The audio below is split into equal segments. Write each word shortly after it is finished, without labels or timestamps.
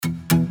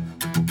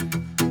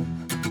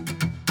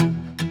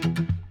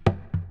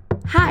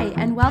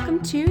and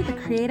welcome to the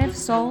Creative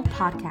Soul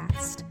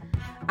Podcast.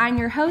 I'm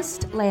your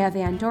host, Leah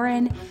Van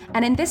Doren,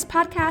 and in this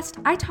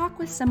podcast, I talk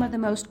with some of the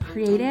most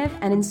creative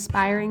and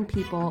inspiring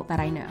people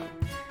that I know.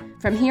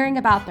 From hearing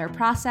about their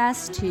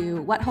process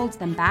to what holds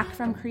them back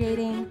from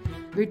creating,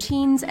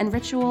 routines and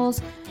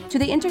rituals, to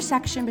the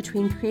intersection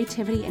between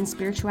creativity and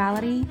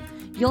spirituality,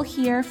 you'll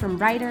hear from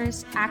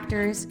writers,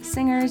 actors,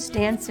 singers,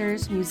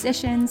 dancers,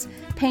 musicians,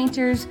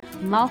 painters,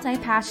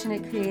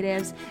 multi-passionate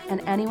creatives, and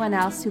anyone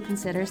else who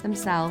considers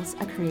themselves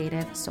a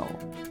creative soul.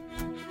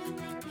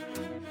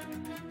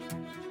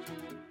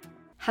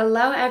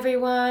 Hello,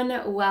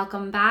 everyone.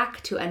 Welcome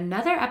back to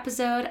another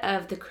episode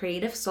of the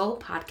Creative Soul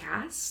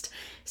Podcast.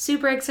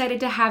 Super excited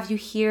to have you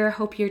here.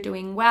 Hope you're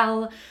doing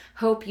well.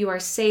 Hope you are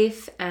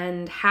safe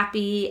and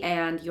happy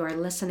and you are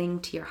listening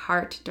to your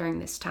heart during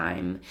this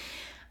time.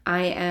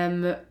 I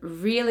am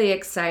really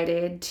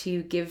excited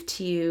to give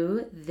to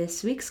you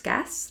this week's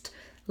guest,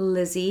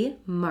 Lizzie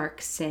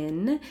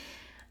Markson.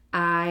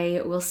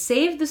 I will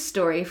save the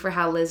story for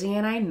how Lizzie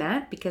and I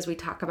met because we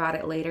talk about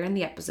it later in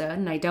the episode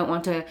and I don't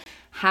want to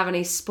have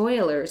any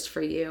spoilers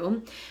for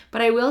you.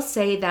 But I will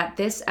say that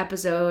this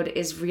episode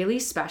is really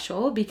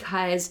special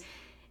because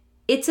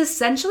it's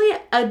essentially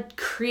a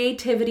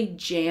creativity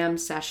jam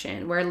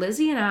session where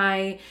Lizzie and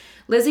I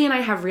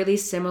have really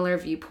similar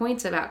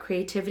viewpoints about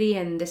creativity,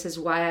 and this is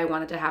why I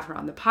wanted to have her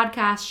on the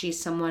podcast.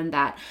 She's someone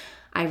that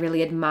I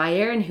really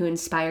admire and who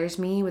inspires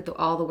me with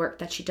all the work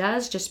that she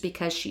does, just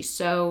because she's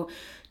so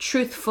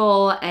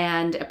truthful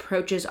and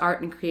approaches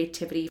art and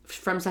creativity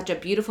from such a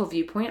beautiful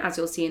viewpoint, as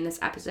you'll see in this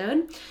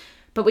episode.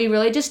 But we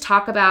really just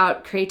talk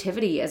about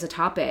creativity as a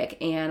topic,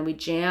 and we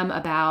jam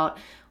about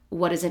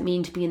what does it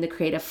mean to be in the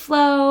creative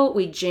flow.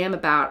 We jam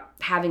about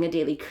having a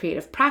daily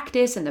creative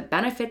practice and the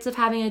benefits of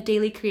having a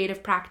daily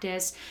creative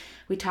practice.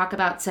 We talk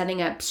about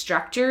setting up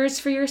structures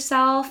for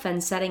yourself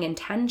and setting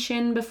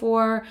intention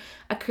before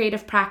a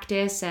creative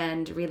practice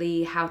and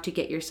really how to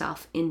get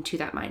yourself into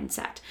that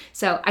mindset.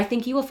 So I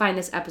think you will find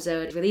this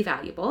episode really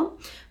valuable.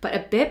 But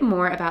a bit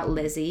more about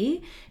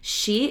Lizzie.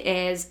 She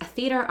is a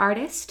theater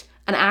artist,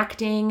 an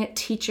acting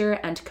teacher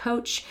and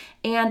coach,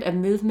 and a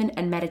movement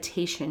and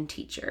meditation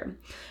teacher.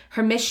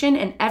 Her mission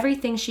in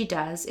everything she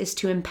does is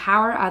to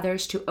empower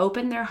others to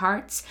open their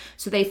hearts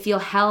so they feel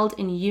held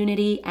in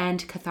unity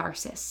and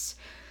catharsis.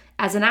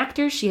 As an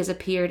actor, she has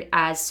appeared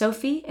as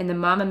Sophie in the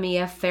Mamma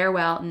Mia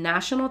Farewell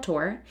National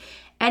Tour,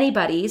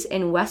 Anybody's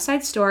in West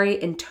Side Story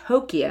in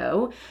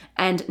Tokyo,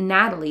 and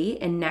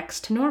Natalie in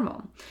Next to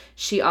Normal.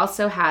 She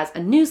also has a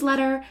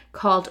newsletter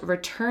called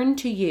Return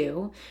to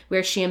You,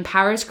 where she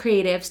empowers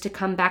creatives to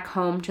come back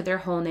home to their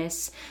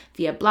wholeness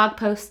via blog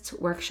posts,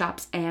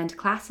 workshops, and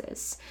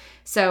classes.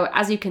 So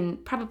as you can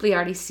probably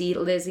already see,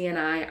 Lizzie and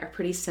I are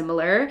pretty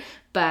similar,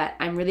 but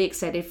I'm really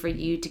excited for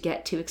you to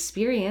get to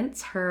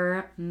experience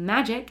her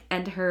magic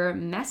and her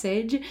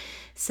message.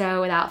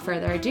 So without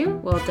further ado,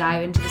 we'll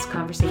dive into this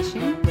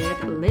conversation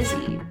with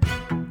Lizzie.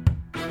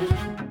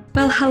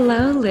 Well,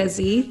 hello,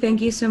 Lizzie.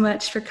 Thank you so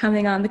much for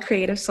coming on the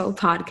Creative Soul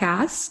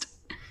Podcast.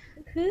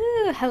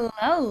 Ooh,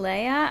 hello,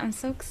 Leah. I'm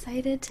so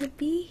excited to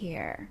be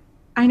here.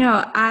 I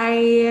know.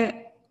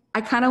 I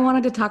kind of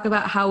wanted to talk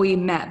about how we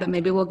met, but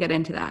maybe we'll get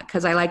into that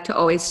because I like to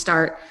always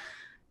start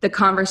the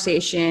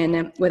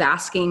conversation with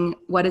asking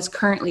what is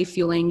currently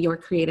fueling your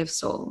creative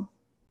soul.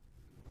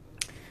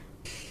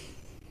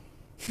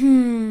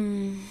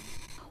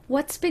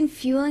 What's been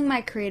fueling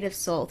my creative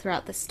soul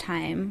throughout this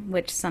time,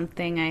 which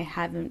something I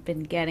haven't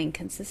been getting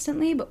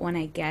consistently, but when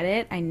I get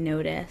it, I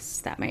notice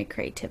that my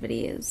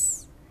creativity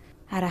is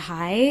at a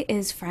high,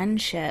 is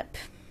friendship.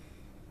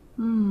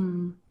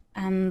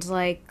 And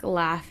like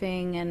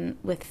laughing and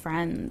with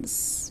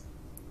friends.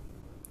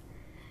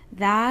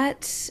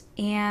 That,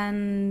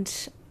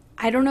 and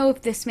I don't know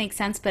if this makes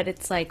sense, but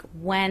it's like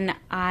when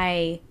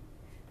I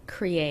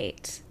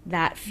create,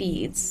 that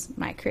feeds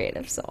my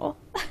creative soul.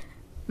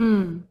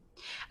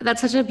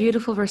 That's such a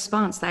beautiful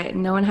response that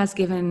no one has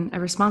given a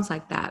response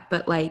like that,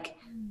 but like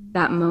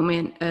that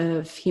moment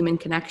of human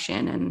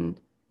connection and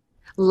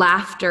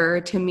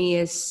laughter to me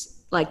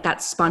is like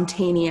that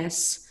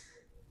spontaneous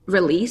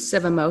release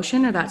of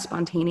emotion or that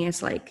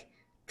spontaneous like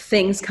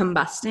things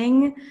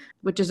combusting,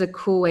 which is a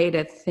cool way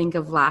to think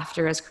of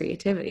laughter as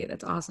creativity.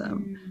 That's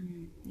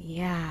awesome.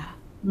 Yeah,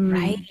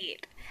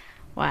 right.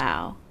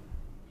 Wow.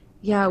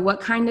 Yeah,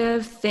 what kind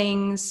of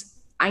things?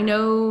 I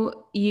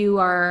know you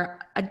are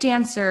a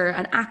dancer,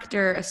 an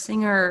actor, a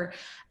singer.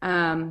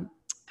 How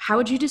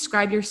would you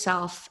describe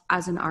yourself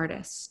as an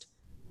artist?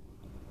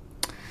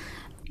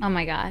 Oh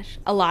my gosh,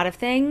 a lot of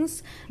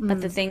things,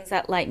 but the things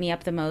that light me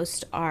up the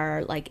most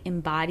are like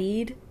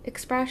embodied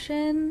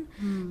expression.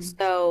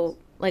 So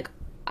like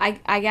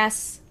I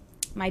guess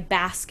my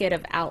basket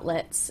of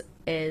outlets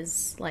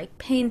is like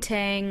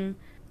painting,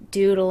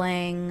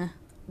 doodling,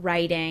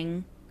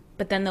 writing,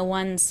 but then the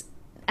ones,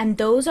 and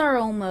those are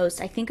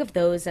almost, I think of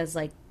those as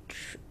like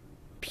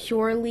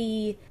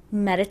purely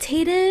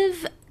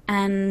meditative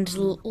and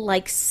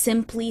like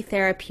simply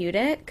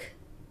therapeutic.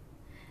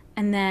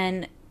 And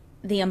then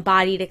the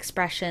embodied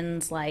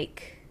expressions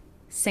like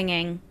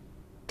singing,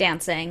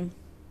 dancing,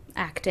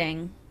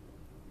 acting,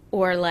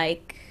 or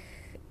like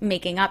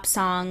making up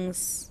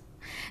songs.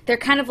 They're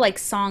kind of like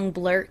song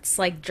blurts,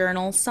 like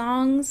journal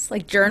songs,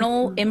 like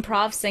journal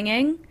improv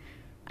singing.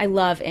 I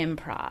love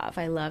improv.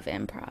 I love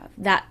improv.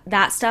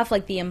 That stuff,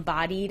 like the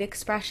embodied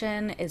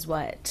expression, is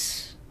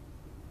what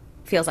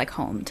feels like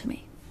home to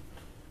me.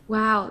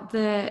 Wow,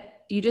 the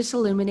you just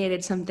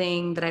illuminated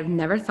something that I've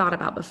never thought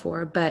about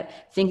before, but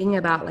thinking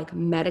about like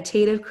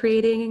meditative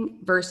creating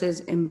versus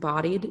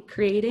embodied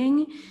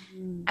creating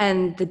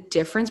and the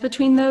difference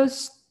between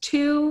those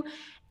two.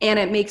 And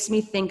it makes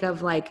me think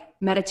of like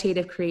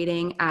meditative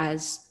creating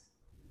as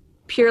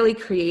purely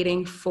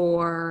creating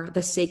for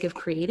the sake of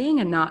creating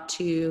and not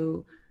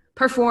to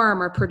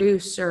perform or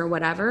produce or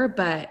whatever,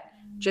 but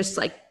just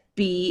like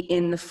be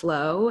in the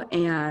flow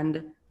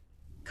and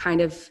kind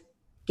of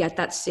get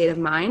that state of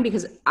mind,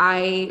 because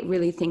I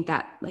really think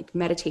that like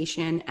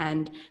meditation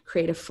and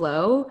creative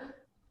flow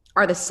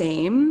are the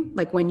same.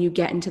 Like when you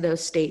get into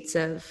those states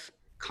of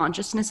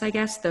consciousness, I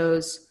guess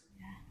those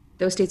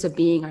states of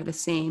being are the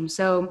same.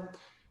 So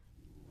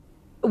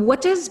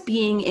what does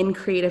being in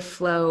creative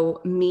flow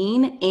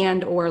mean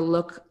and or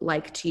look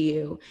like to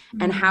you,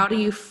 and how do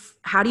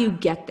you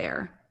get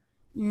there?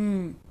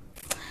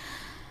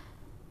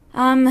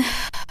 Um,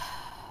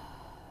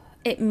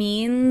 it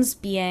means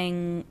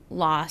being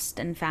lost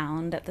and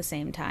found at the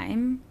same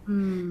time,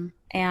 Mm,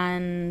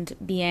 and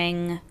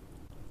being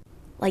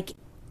like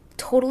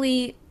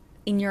totally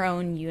in your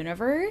own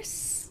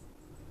universe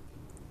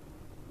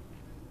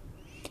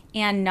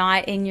and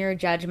not in your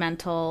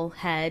judgmental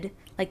head,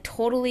 like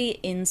totally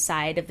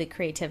inside of the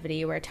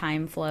creativity where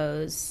time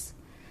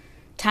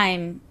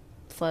time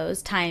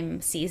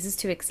ceases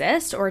to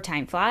exist or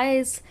time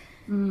flies.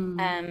 mm,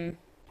 Um,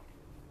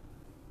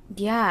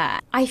 yeah,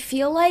 I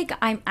feel like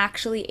I'm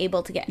actually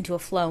able to get into a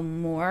flow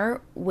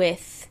more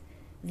with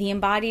the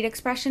embodied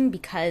expression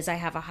because I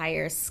have a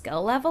higher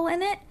skill level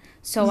in it.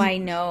 So I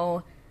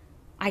know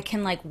I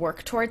can like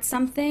work towards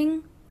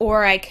something,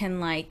 or I can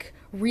like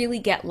really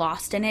get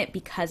lost in it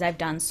because I've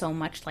done so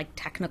much like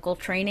technical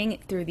training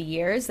through the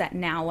years that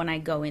now when I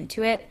go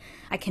into it,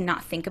 I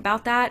cannot think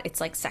about that.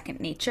 It's like second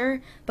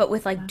nature. But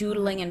with like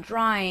doodling and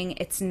drawing,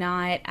 it's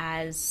not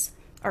as,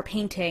 or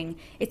painting,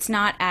 it's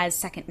not as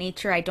second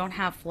nature. I don't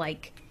have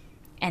like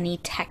any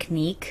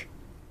technique.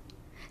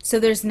 So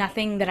there's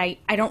nothing that I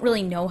don't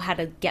really know how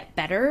to get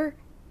better,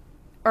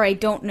 or I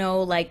don't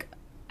know like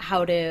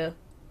how to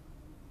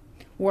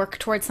work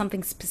towards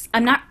something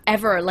I'm not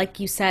ever, like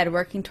you said,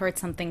 working towards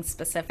something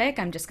specific.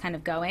 I'm just kind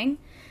of going.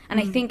 And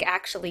I mm, think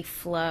actually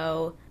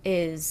flow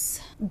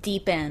is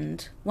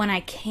deepened when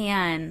I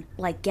can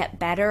like get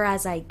better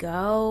as I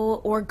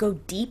go or go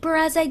deeper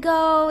as I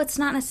go. It's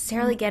not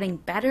necessarily getting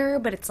better,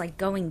 but it's like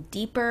going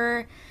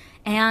deeper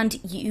and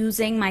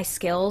using my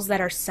skills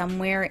that are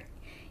somewhere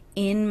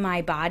in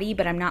my body,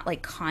 but I'm not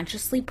like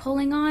consciously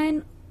pulling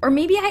on. Or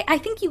maybe I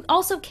think you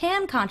also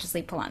can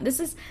consciously pull on. This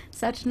is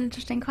such an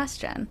interesting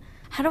question.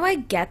 How do I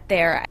get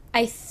there?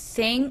 I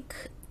think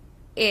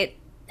it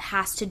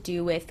has to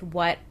do with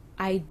what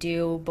I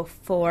do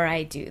before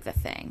I do the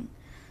thing.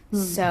 mm,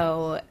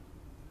 So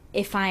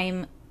if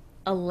I'm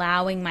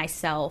allowing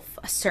myself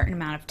a certain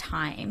amount of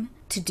time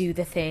to do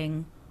the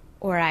thing,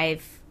 or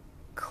I've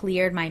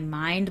cleared my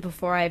mind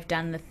before I've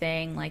done the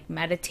thing, like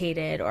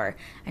meditated, or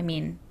I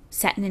mean,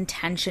 set an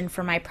intention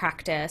for my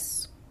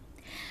practice.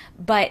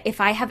 But if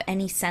I have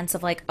any sense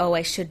of like, oh,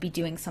 I should be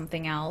doing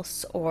something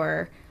else,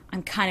 or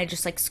I'm kind of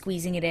just like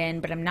squeezing it in,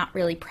 but I'm not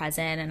really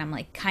present, and I'm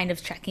like kind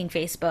of checking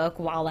Facebook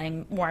while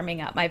I'm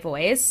warming up my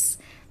voice,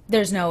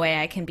 there's no way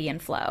I can be in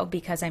flow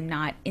because I'm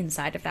not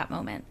inside of that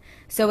moment.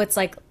 So it's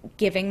like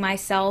giving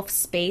myself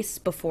space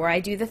before I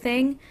do the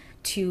thing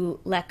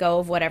to let go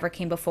of whatever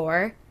came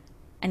before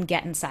and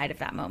get inside of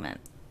that moment.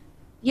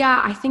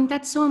 yeah, I think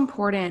that's so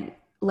important.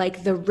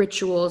 Like the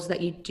rituals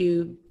that you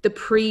do, the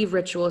pre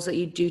rituals that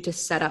you do to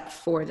set up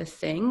for the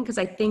thing. Because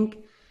I think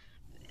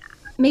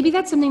maybe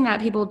that's something that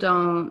people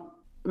don't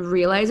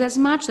realize as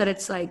much, that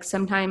it's like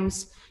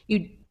sometimes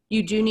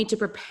you do need to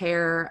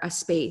prepare a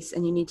space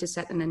and you need to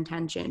set an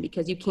intention,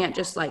 because you can't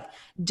just like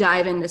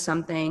dive into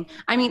something.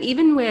 I mean,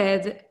 even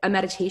with a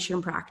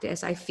meditation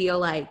practice, I feel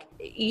like,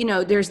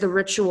 there's the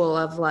ritual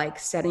of like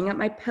setting up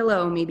my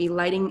pillow, maybe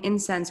lighting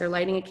incense or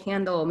lighting a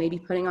candle, maybe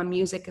putting on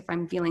music if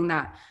I'm feeling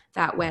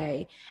that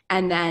way.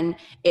 And then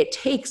it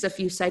takes a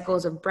few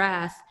cycles of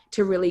breath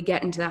to really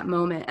get into that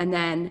moment. And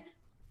then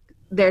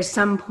there's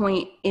some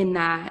point in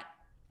that,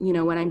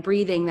 when I'm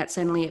breathing, that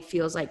suddenly it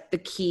feels like the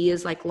key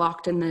is like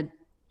locked in the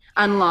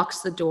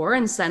unlocks the door,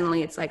 and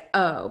suddenly it's like,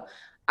 oh,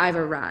 I've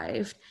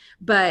arrived.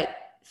 But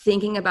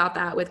thinking about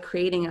that with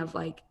creating, of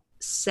like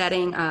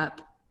setting up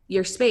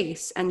your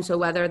space. And so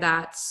whether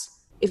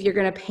that's, if you're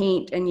going to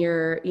paint and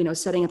you're,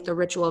 setting up the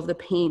ritual of the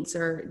paints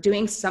or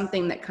doing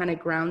something that kind of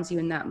grounds you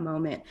in that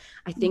moment,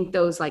 I think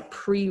those like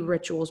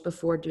pre-rituals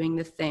before doing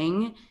the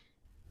thing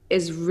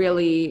is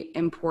really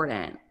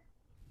important.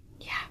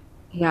 Yeah.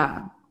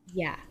 Yeah.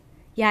 Yeah.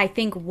 Yeah, I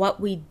think what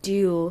we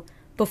do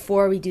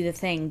before we do the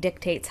thing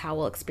dictates how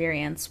we'll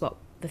experience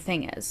the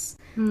thing is.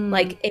 Hmm.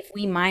 Like, if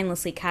we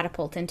mindlessly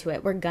catapult into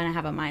it, we're gonna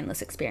have a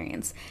mindless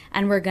experience.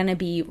 And we're gonna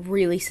be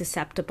really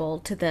susceptible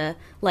to the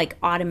like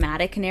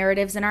automatic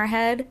narratives in our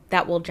head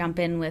that will jump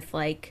in with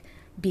like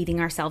beating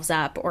ourselves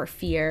up or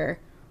fear,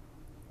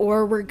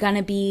 or we're going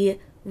to be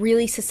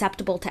really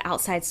susceptible to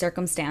outside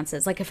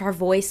circumstances. Like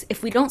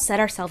if we don't set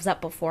ourselves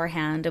up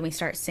beforehand and we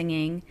start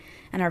singing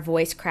and our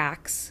voice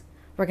cracks,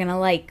 we're going to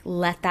like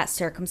let that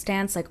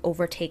circumstance like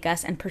overtake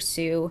us and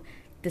pursue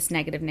this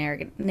negative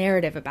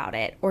narrative about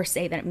it or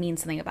say that it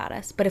means something about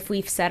us. But if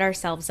we've set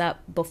ourselves up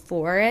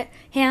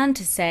beforehand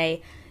to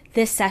say,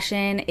 this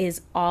session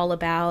is all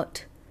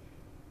about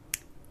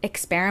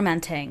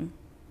experimenting,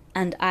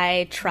 and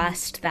I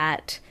trust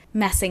that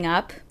messing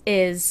up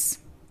is,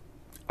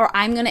 or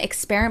I'm going to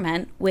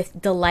experiment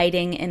with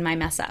delighting in my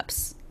mess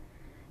ups.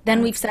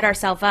 Then we've set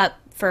ourselves up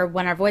for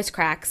when our voice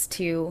cracks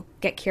to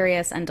get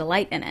curious and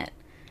delight in it.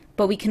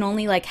 But we can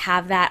only like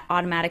have that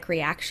automatic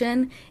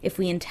reaction if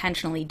we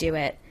intentionally do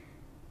it.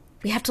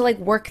 We have to like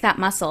work that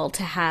muscle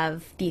to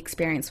have the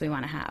experience we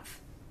want to have.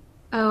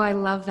 Oh, I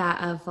love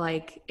that of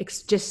like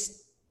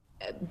just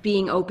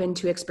being open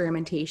to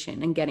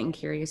experimentation and getting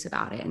curious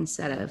about it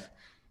instead of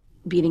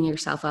beating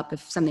yourself up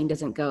if something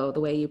doesn't go the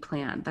way you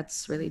planned.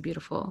 That's really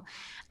beautiful.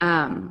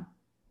 Um,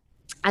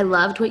 I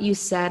loved what you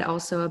said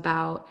also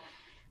about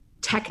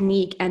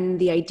technique and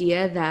the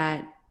idea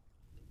that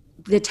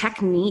the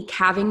technique,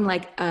 having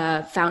like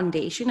a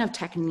foundation of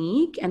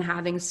technique and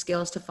having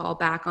skills to fall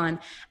back on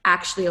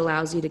actually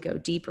allows you to go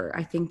deeper.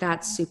 I think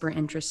that's super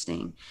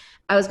interesting.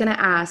 I was going to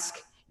ask,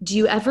 do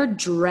you ever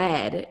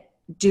dread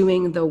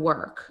doing the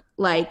work?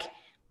 Like,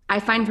 I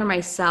find for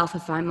myself,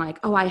 if I'm like,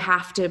 oh, I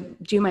have to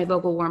do my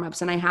vocal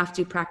warm-ups and I have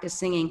to practice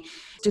singing,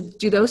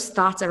 do those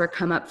thoughts ever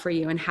come up for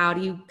you? And how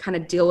do you kind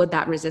of deal with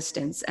that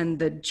resistance and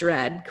the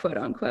dread, quote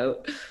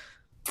unquote?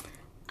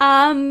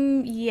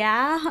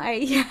 Yeah,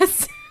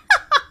 yes.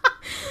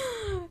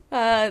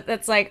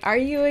 That's like, are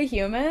you a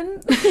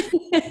human?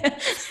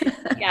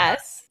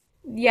 Yes.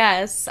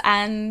 Yes.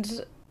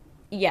 And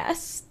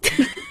yes.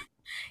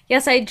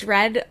 Yes, I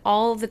dread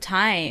all the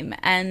time.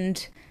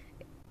 And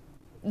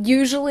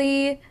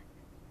usually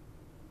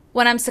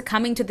when I'm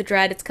succumbing to the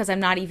dread, it's because I'm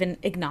not even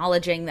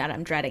acknowledging that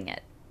I'm dreading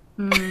it.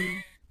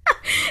 Mm,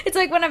 It's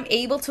like when I'm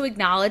able to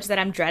acknowledge that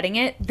I'm dreading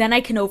it, then I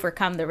can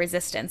overcome the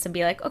resistance and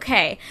be like,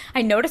 okay,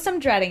 I notice I'm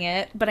dreading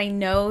it, but I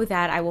know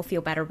that I will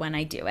feel better when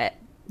I do it.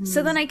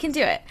 So then mm. I can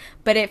do it.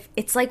 But if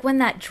it's like when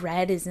that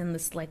dread is in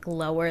this like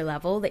lower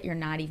level that you're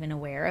not even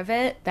aware of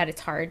it, that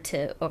it's hard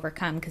to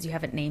overcome because you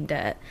haven't named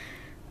it.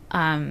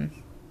 Um,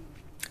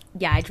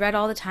 yeah, I dread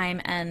all the time,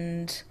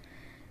 and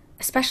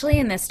especially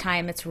in this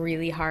time it's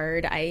really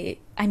hard.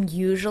 I'm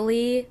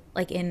usually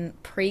like in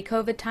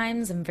pre-COVID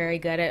times I'm very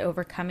good at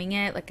overcoming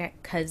it, like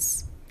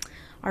cuz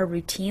our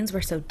routines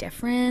were so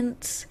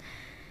different,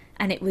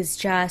 and it was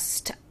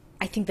just,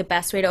 I think the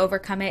best way to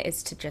overcome it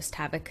is to just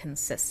have a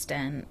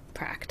consistent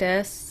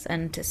practice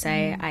and to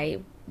say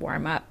I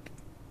warm up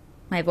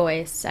my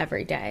voice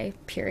every day,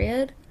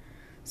 period.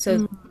 So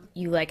Mm.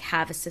 you like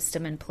have a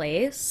system in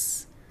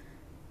place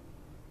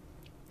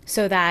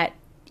so that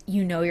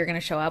you know you're going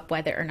to show up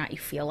whether or not you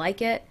feel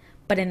like it.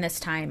 But in this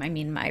time, I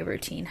mean, my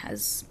routine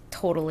has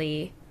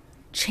totally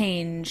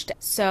changed.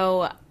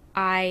 So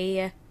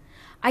I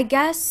I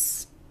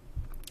guess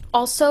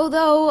also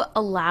though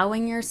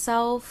allowing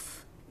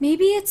yourself,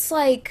 maybe it's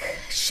like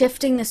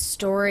shifting the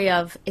story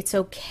of it's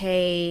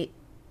okay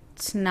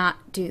to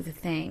not do the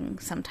thing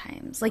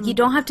sometimes. Like you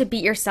don't have to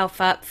beat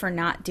yourself up for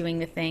not doing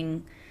the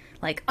thing.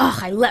 Like, oh,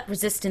 I let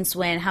resistance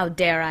win. How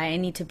dare I? I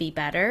need to be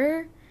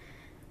better.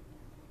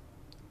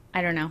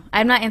 I don't know.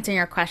 I'm not answering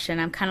your question.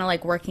 I'm kind of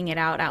like working it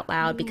out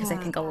loud because I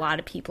Yeah. think a lot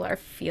of people are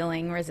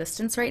feeling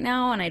resistance right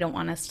now, and I don't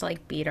want us to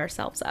like beat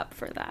ourselves up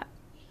for that.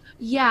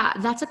 Yeah,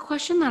 that's a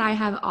question that I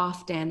have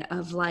often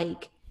of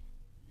like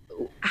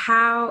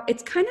how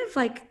it's kind of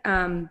like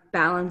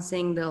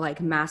balancing the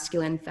like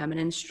masculine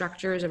feminine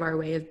structures of our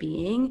way of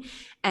being,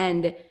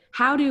 and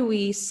how do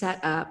we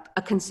set up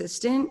a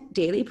consistent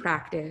daily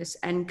practice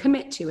and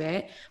commit to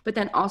it, but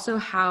then also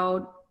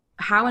how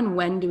and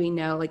when do we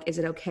know, like, is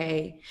it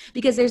okay?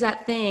 Because there's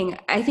that thing,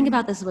 I think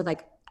about this with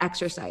like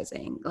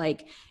exercising,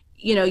 like,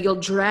 you'll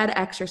dread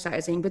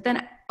exercising, but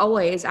then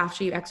always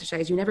after you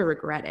exercise you never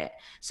regret it.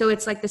 So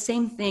it's like the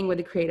same thing with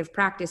the creative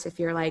practice. If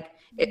you're like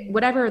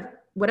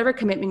whatever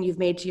commitment you've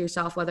made to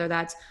yourself, whether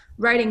that's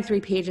writing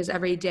 3 pages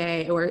every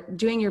day or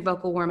doing your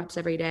vocal warm-ups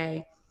every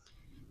day,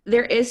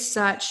 there is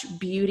such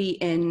beauty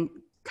in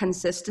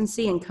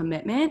consistency and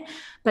commitment.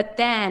 But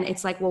then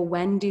it's like, well,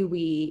 when do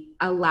we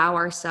allow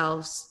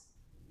ourselves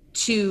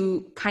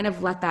to kind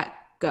of let that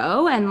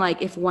go? And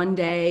like, if one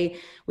day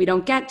we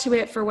don't get to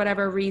it for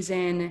whatever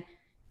reason,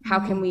 how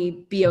can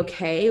we be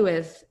okay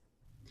with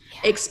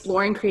Yeah.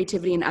 exploring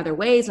creativity in other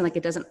ways? And like,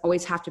 it doesn't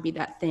always have to be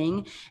that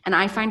thing. And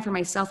I find for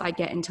myself, I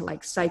get into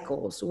like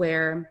cycles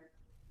where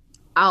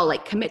I'll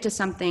like commit to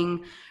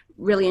something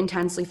really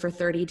intensely for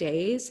 30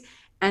 days,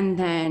 and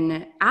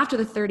then after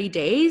the 30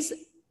 days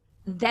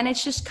then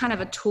it's just kind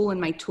of a tool in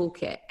my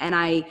toolkit, and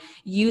I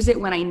use it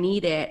when I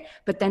need it.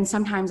 But then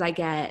sometimes I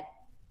get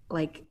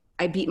like,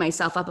 I beat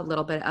myself up a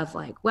little bit of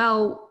like,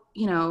 well,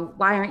 you know,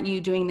 why aren't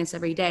you doing this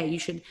every day? You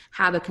should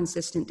have a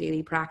consistent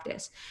daily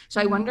practice. So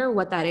I wonder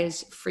what that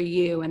is for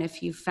you, and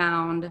if you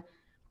found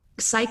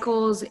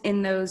cycles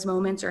in those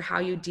moments, or how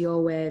you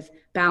deal with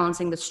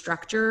balancing the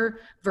structure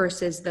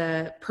versus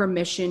the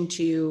permission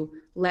to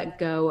let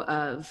go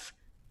of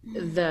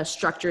the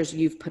structures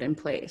you've put in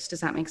place.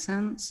 Does that make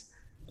sense?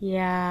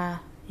 Yeah,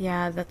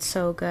 yeah, that's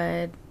so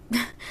good.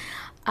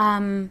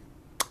 um,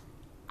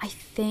 I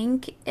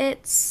think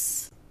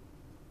it's,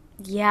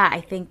 yeah, I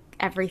think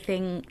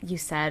everything you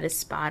said is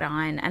spot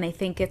on. And I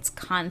think it's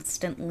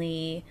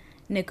constantly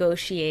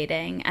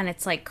negotiating, and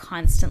it's like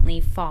constantly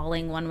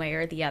falling one way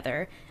or the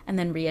other and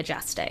then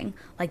readjusting,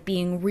 like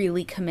being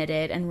really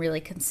committed and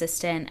really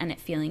consistent and it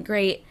feeling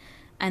great.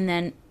 And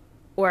then,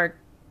 or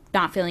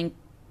not feeling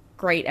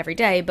great every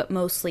day, but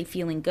mostly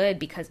feeling good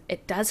because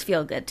it does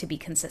feel good to be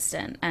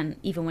consistent. And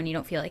even when you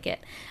don't feel like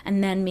it,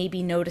 and then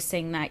maybe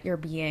noticing that you're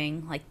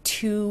being like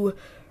too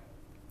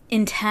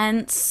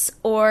intense,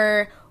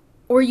 or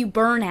you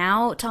burn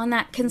out on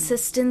that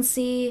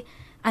consistency,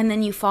 and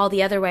then you fall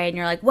the other way and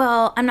you're like,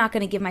 well, I'm not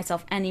going to give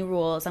myself any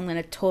rules. I'm going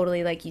to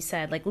totally, like you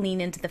said, like lean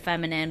into the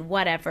feminine,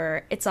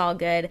 whatever, it's all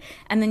good.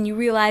 And then you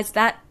realize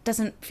that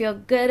doesn't feel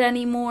good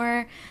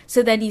anymore,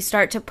 so then you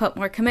start to put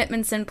more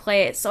commitments in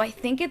place. So I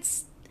think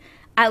it's,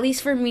 at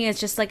least for me, it's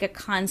just like a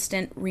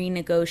constant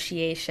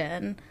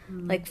renegotiation,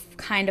 like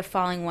kind of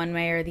falling one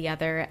way or the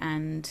other.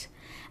 And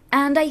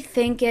I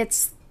think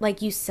it's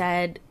like you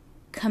said,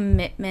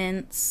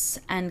 commitments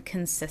and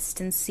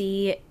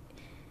consistency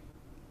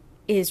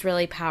is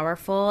really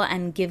powerful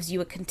and gives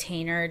you a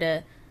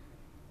container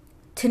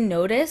to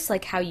notice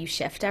like how you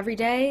shift every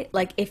day.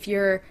 Like if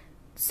you're,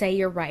 say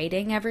you're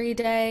writing every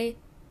day,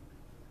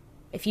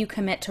 if you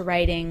commit to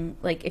writing,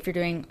 like if you're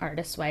doing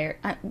artist way,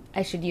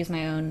 I should use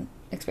my own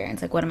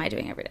experience. Like, what am I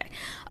doing every day?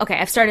 Okay,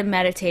 I've started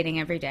meditating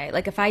every day.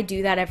 Like if I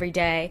do that every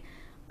day,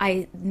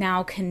 I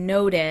now can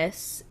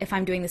notice, if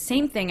I'm doing the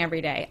same thing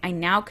every day, I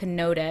now can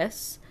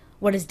notice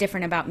what is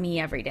different about me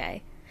every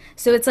day.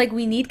 So it's like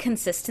we need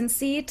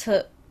consistency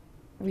to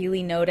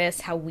really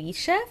notice how we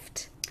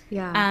shift.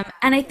 Yeah.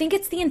 And I think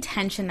it's the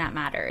intention that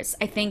matters.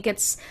 I think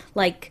it's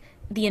like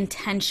the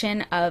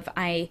intention of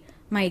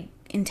my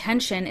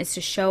intention is to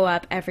show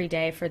up every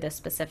day for this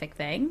specific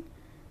thing.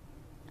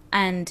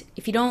 And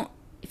if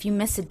you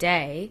miss a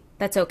day,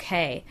 that's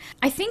okay.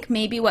 I think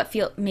maybe what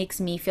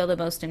makes me feel the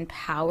most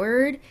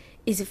empowered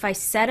is if I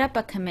set up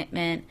a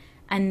commitment,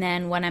 and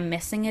then when I'm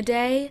missing a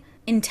day,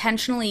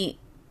 intentionally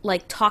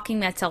like talking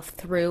myself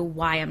through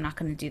why I'm not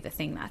going to do the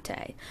thing that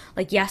day.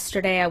 Like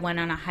yesterday I went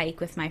on a hike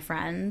with my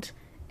friend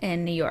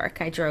in New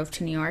York. I drove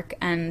to New York,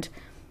 and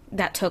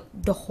that took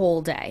the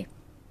whole day.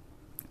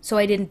 So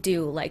I didn't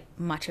do like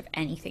much of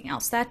anything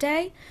else that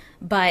day,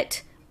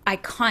 but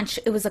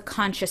it was a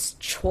conscious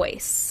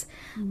choice.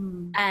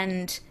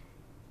 And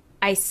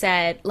I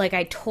said, like,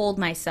 I told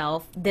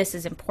myself this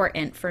is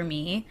important for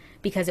me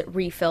because it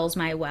refills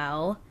my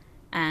well.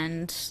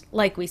 And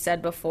like we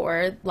said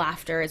before,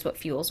 laughter is what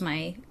fuels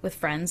with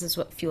friends is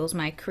what fuels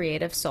my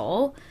creative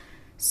soul.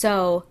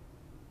 So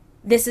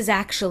this is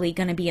actually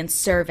going to be in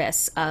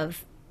service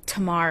of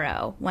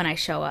tomorrow when I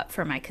show up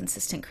for my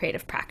consistent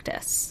creative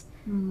practice.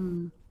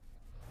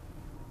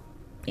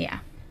 Yeah.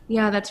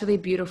 Yeah, that's really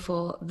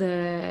beautiful.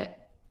 The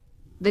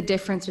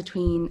difference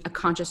between a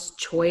conscious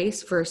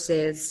choice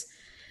versus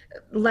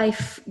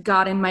life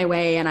got in my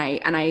way, and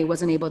I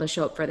wasn't able to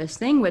show up for this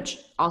thing, which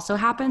also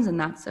happens, and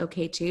that's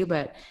okay too.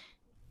 But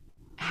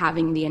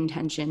having the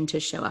intention to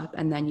show up,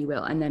 and then you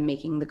will, and then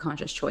making the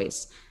conscious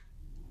choice.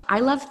 I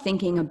love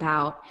thinking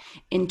about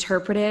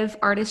interpretive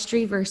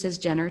artistry versus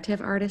generative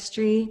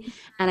artistry.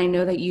 And I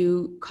know that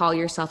you call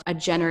yourself a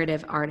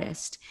generative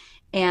artist.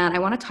 And I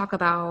want to talk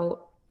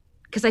about,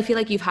 because I feel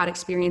like you've had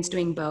experience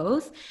doing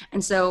both.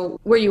 And so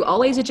were you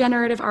always a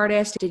generative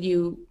artist? Did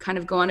you kind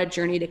of go on a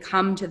journey to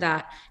come to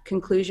that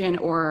conclusion?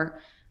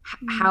 Or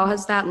how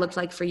has that looked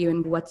like for you?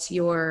 And what's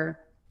your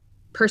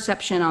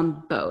perception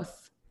on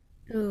both?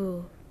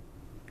 Ooh,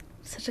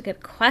 such a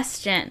good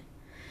question.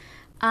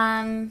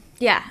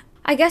 Yeah,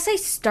 I guess I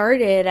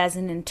started as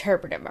an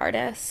interpretive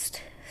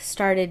artist.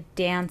 Started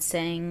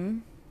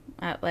dancing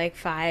at like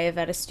 5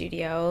 at a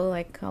studio,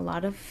 like a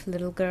lot of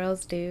little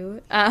girls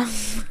do.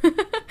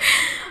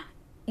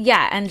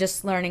 Yeah, and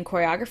just learning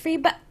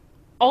choreography, but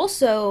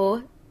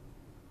also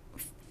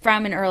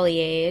from an early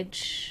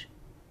age,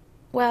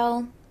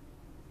 well,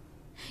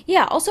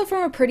 yeah, also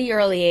from a pretty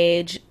early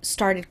age,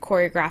 started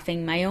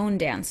choreographing my own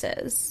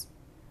dances.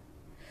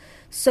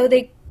 So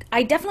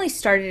I definitely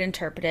started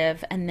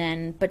interpretive,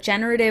 but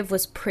generative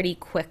was pretty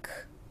quick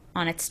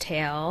on its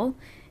tail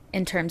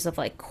in terms of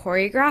like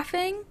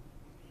choreographing,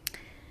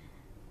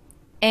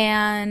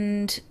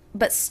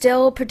 but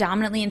still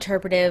predominantly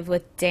interpretive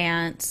with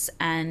dance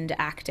and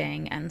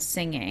acting and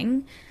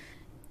singing,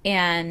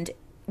 and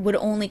would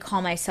only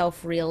call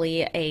myself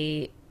really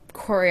a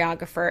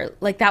choreographer.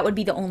 Like that would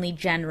be the only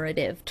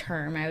generative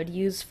term I would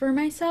use for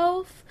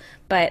myself.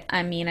 But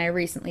I mean, I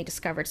recently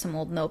discovered some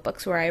old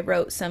notebooks where I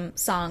wrote some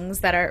songs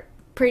that are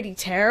pretty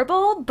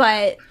terrible,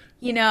 but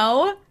you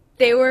know,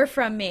 they were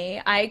from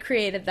me. I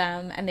created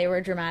them and they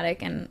were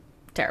dramatic and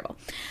terrible.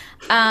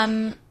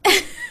 Um,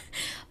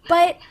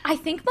 but I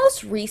think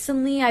most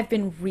recently I've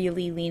been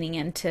really leaning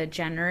into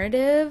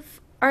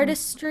generative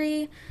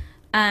artistry.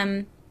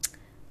 Um,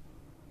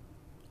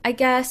 I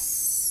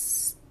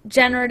guess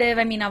generative,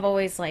 I mean, I've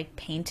always like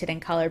painted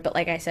and colored, but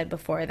like I said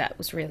before, that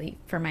was really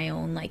for my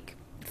own like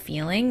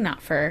feeling,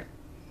 not for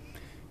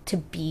to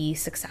be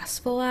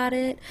successful at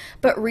it.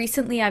 But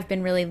recently I've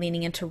been really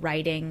leaning into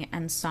writing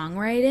and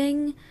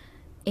songwriting,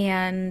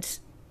 and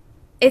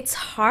it's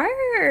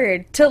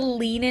hard to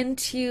lean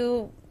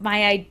into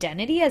my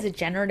identity as a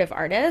generative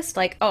artist.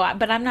 Like, oh,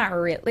 but I'm not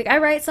real. Like, I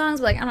write songs,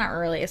 but like, I'm not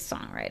really a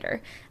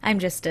songwriter. I'm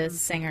just a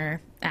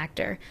singer,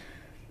 actor.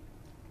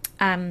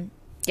 Um,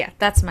 yeah,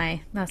 that's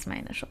my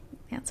initial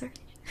answer.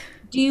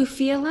 Do you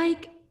feel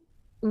like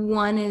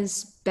one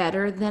is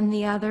better than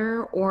the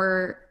other,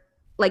 or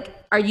like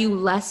are you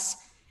less?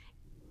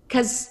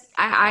 Because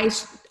I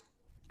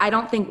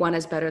don't think one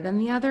is better than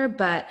the other,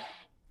 but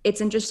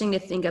it's interesting to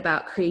think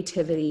about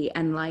creativity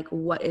and like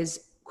what is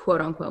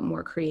quote unquote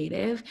more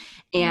creative,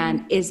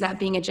 and is that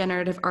being a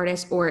generative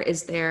artist, or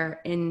is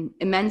there an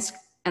immense,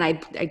 and I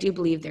do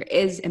believe there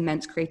is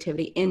immense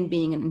creativity in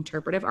being an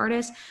interpretive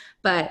artist,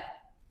 but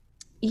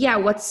yeah,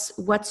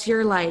 what's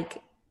your like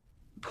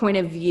point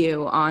of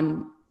view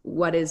on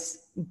what is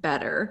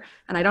better?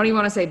 And I don't even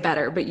want to say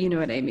better, but you know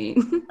what I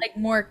mean. Like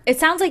more, it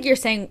sounds like you're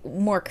saying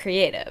more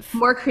creative.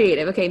 More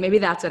creative. Okay, maybe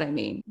that's what I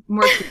mean.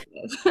 More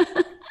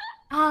creative.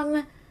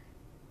 Um,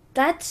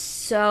 that's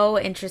so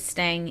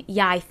interesting.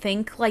 Yeah, I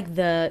think like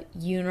the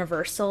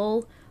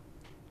universal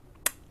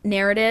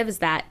narrative is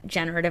that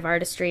generative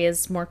artistry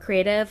is more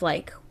creative.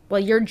 Like, well,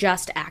 you're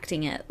just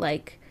acting it.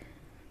 Like,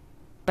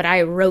 but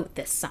I wrote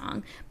this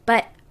song.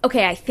 But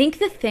okay, I think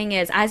the thing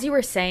is, as you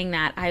were saying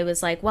that, I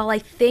was like, well, I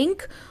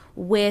think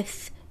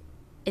with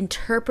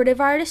interpretive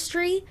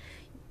artistry,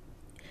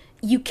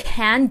 you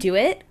can do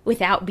it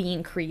without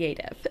being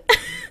creative.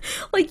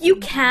 Like, you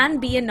can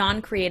be a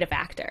non creative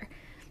actor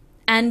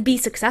and be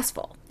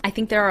successful. I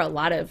think there are a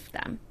lot of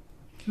them.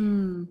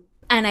 Hmm.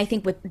 And I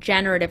think with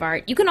generative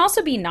art, you can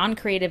also be non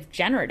creative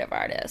generative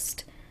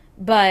artist,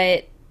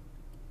 but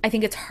I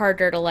think it's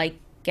harder to like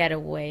get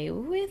away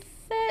with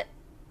it.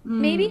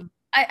 Maybe Hmm.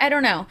 I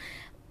don't know.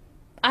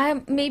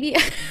 I maybe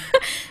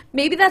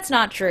maybe that's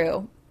not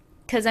true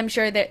because I'm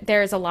sure that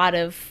there's a lot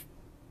of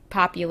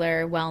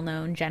popular,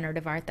 well-known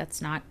generative art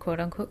that's not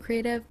quote unquote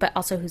creative, but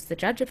also who's the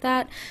judge of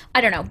that?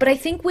 I don't know. But I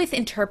think with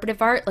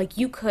interpretive art, like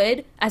you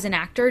could, as an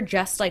actor,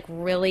 just like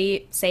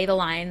really say the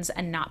lines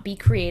and not be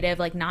creative,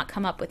 like not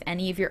come up with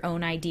any of your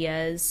own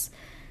ideas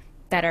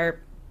that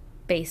are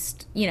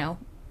based,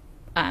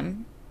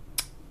 um,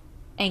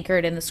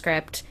 anchored in the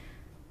script.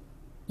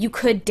 You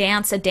could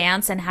dance a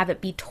dance and have it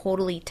be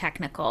totally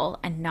technical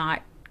and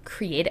not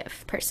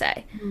creative per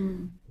se.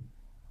 Hmm.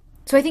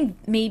 So I think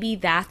maybe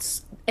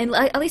that's, and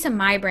at least in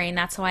my brain,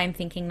 that's why I'm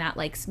thinking that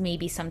like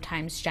maybe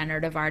sometimes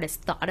generative art is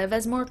thought of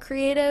as more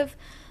creative,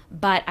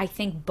 but I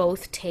think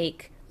both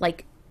take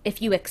like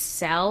if you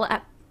excel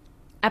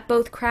at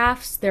both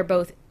crafts, they're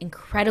both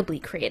incredibly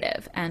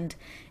creative, and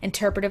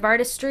interpretive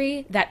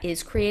artistry that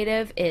is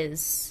creative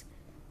is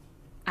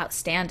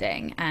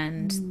outstanding,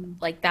 and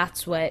like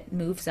that's what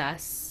moves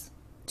us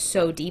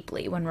so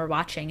deeply when we're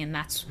watching, and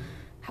that's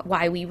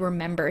why we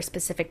remember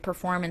specific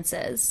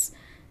performances.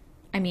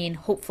 I mean,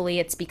 hopefully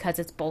it's because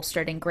it's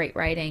bolstered in great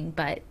writing,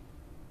 but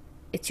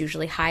it's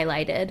usually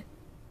highlighted.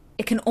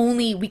 It can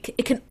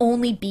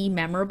only be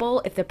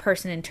memorable if the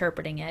person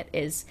interpreting it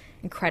is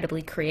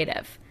incredibly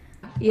creative.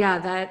 Yeah,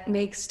 that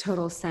makes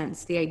total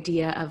sense. The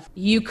idea of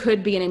you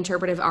could be an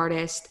interpretive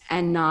artist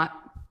and not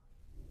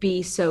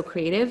be so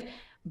creative,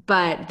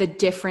 but the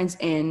difference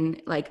in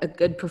like a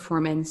good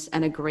performance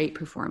and a great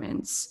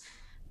performance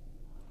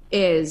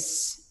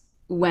is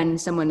when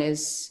someone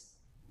is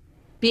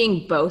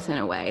being both in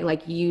a way,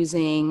 like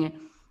using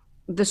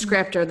the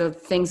script or the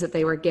things that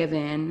they were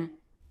given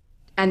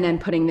and then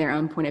putting their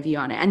own point of view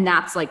on it. And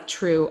that's like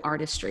true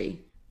artistry.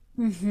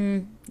 Mm-hmm.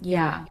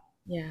 Yeah.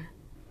 Yeah. Yeah.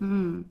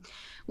 Hmm.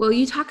 Well,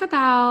 you talk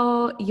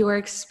about your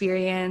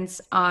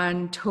experience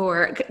on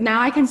tour. Now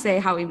I can say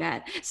how we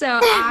met. So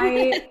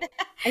I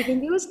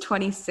think it was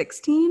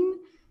 2016,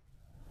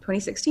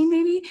 2016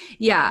 maybe.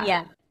 Yeah.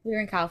 Yeah. We were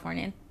in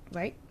California,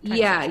 right?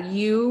 Yeah, 26.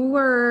 you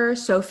were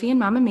Sophie and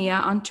Mamma Mia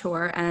on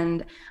tour,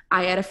 and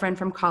I had a friend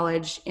from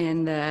college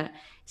in the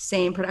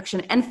same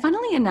production. And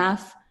funnily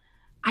enough,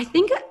 I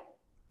think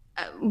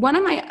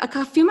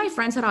a few of my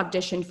friends had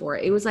auditioned for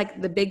it. It was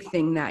like the big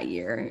thing that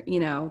year,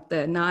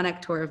 the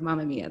non-actor of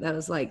Mamma Mia. That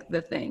was like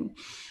the thing.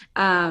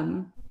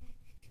 Um,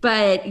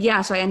 but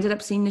yeah, so I ended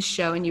up seeing the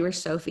show, and you were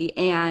Sophie,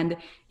 and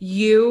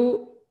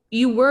you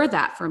were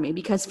that for me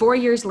because 4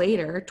 years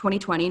later,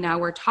 2020, now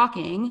we're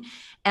talking,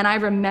 and I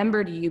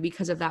remembered you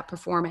because of that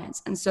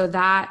performance. And so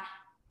that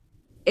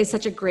is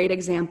such a great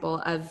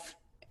example of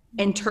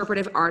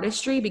interpretive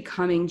artistry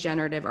becoming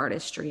generative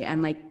artistry.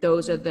 And like,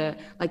 those are the,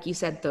 like you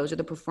said, those are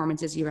the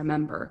performances you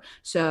remember.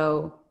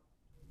 So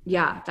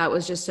yeah, that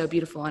was just so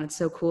beautiful. And it's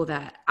so cool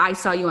that I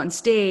saw you on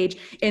stage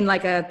in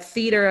like a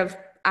theater of,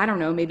 I don't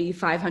know, maybe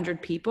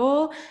 500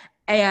 people.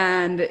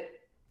 And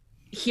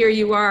here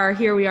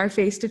we are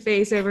face to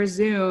face over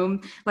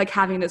Zoom, like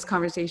having this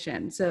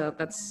conversation. So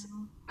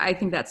I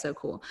think that's so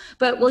cool.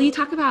 But will you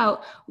talk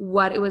about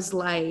what it was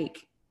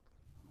like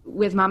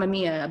with Mamma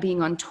Mia,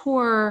 being on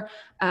tour,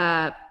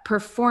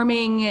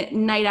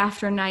 performing night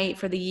after night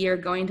for the year,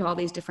 going to all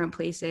these different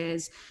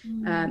places,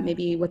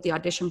 maybe what the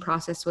audition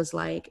process was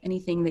like,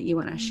 anything that you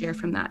want to share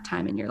from that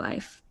time in your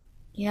life?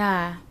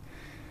 Yeah.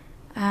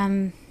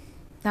 Um,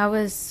 that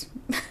was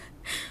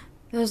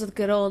those are the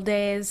good old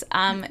days.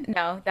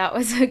 No, that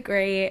was a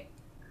great.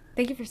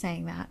 Thank you for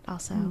saying that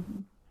also.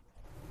 Mm-hmm.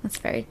 That's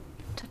very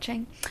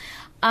touching.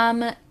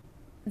 Um,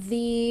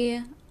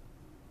 the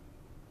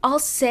I'll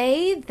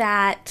say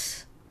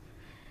that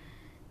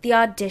the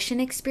audition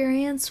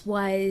experience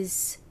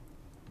was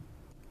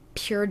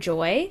pure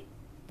joy,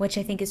 which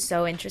I think is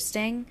so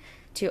interesting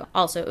to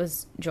also it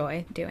was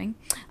joy doing.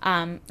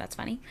 That's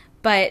funny.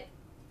 But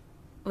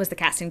was the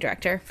casting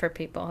director for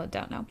people who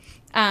don't know.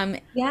 Um,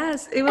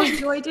 Yes, it was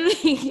joy doing.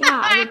 Yeah,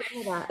 I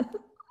remember that.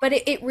 but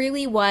it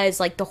really was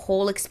like the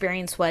whole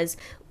experience was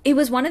it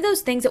was one of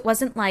those things. It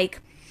wasn't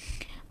like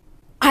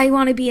I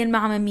want to be in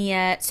Mamma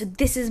Mia, so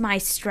this is my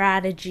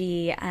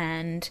strategy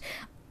and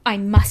I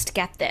must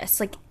get this.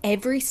 Like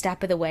every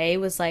step of the way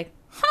was like,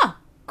 huh,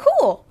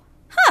 cool,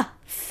 huh,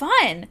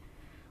 fun.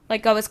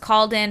 Like I was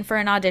called in for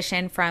an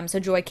audition from, so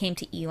Joy came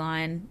to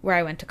Elon, where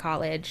I went to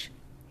college.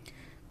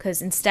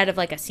 Because instead of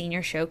like a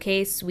senior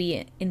showcase,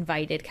 we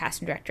invited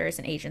casting directors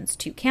and agents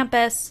to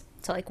campus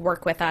to like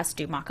work with us,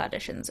 do mock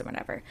auditions or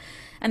whatever.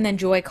 And then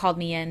Joy called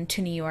me in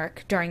to New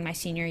York during my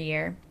senior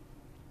year,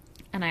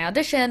 and I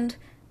auditioned,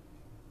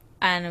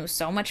 and it was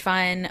so much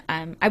fun.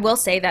 I will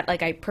say that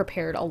like I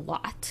prepared a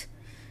lot.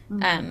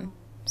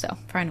 So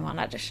for anyone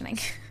auditioning,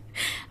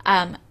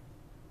 um,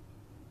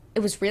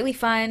 it was really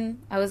fun.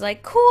 I was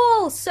like,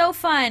 cool, so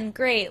fun,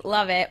 great,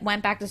 love it.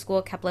 Went back to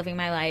school, kept living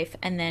my life,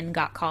 and then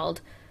got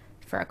called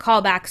for a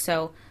callback.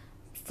 So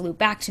flew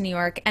back to New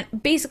York,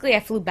 and basically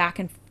I flew back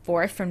and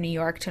forth from New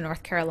York to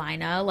North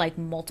Carolina like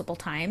multiple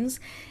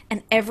times,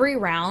 and every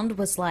round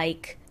was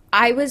like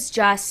I was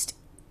just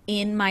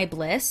in my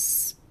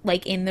bliss,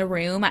 like in the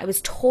room. I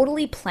was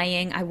totally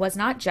playing. I was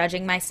not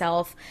judging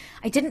myself.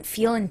 I didn't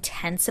feel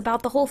intense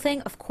about the whole thing.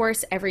 Of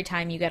course, every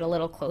time you get a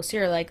little closer,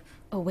 you're like,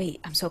 oh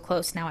wait, I'm so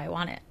close now, I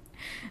want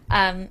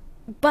it.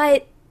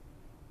 But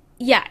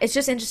yeah, it's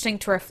just interesting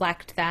to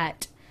reflect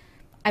that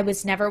I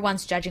was never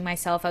once judging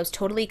myself. I was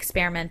totally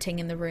experimenting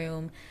in the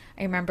room.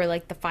 I remember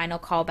like the final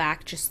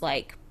callback, just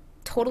like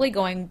totally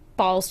going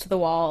balls to the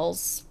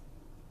walls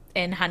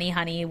in Honey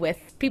Honey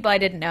with people I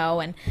didn't know,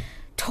 and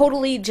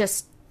totally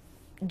just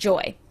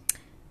joy.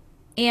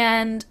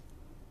 And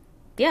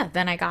yeah,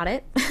 then I got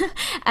it.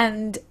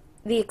 And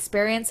the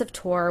experience of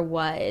tour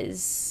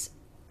was,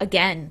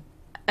 again,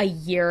 a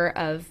year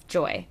of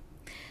joy.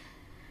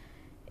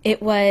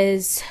 It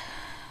was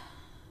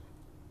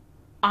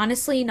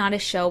honestly not a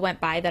show went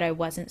by that I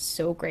wasn't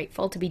so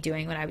grateful to be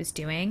doing what I was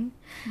doing.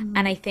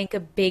 And I think a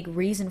big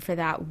reason for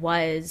that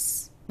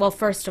was, well,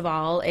 first of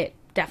all, it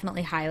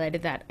definitely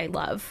highlighted that I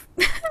love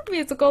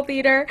musical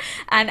theater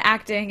and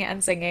acting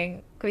and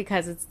singing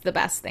because it's the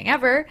best thing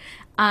ever.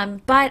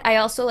 But I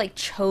also like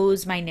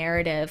chose my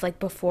narrative like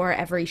before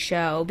every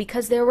show,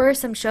 because there were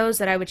some shows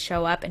that I would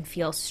show up and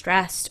feel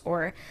stressed,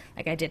 or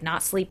like I did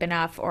not sleep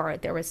enough, or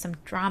there was some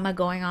drama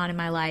going on in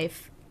my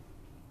life.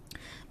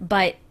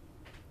 But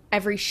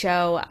every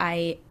show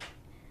I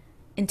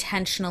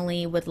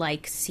intentionally would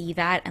like see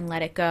that and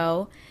let it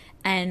go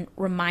and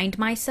remind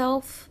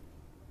myself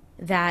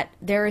that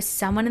there is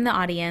someone in the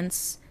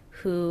audience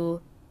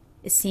who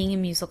is seeing a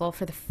musical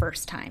for the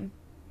first time.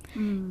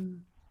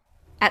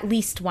 At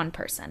least one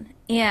person.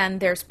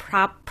 And there's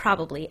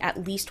probably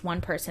at least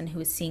one person who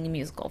is seeing a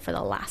musical for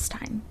the last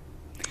time.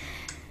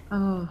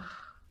 Oh,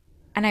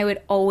 And I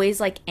would always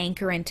like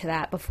anchor into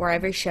that before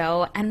every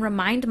show and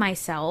remind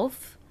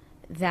myself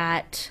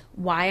that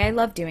why I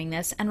love doing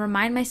this, and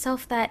remind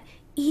myself that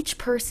each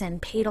person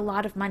paid a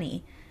lot of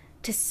money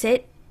to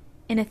sit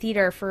in a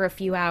theater for a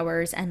few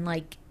hours and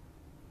like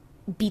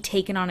be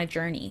taken on a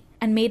journey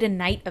and made a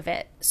night of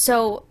it.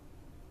 So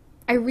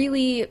I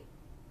really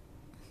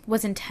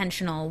was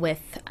intentional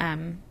with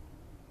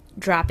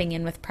dropping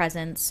in with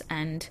presence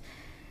and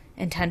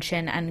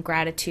intention and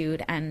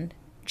gratitude and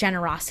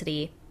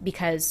generosity,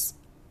 because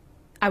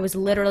I was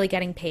literally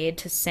getting paid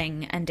to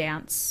sing and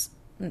dance,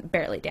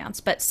 barely dance,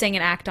 but sing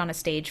and act on a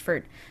stage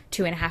for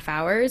 2.5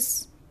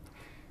 hours.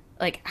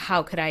 Like,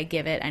 how could I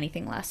give it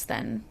anything less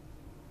than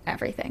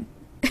everything?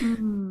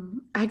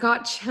 I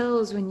got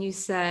chills when you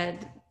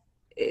said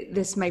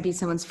this might be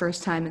someone's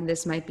first time and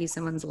this might be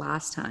someone's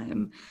last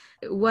time.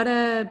 What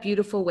a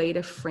beautiful way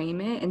to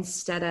frame it,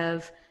 instead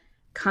of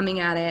coming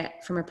at it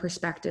from a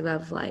perspective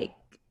of like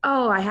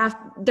oh,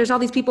 there's all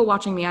these people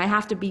watching me. I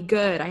have to be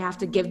good. I have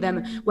to give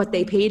them what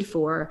they paid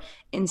for.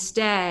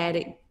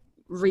 Instead,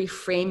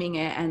 reframing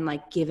it and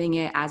like giving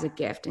it as a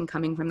gift and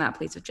coming from that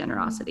place of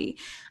generosity.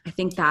 I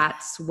think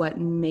that's what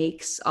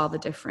makes all the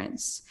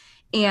difference.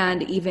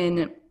 And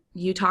even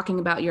you talking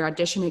about your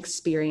audition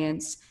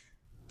experience,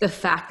 the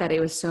fact that it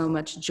was so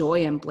much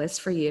joy and bliss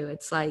for you,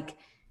 it's like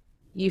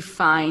you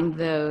find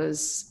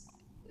those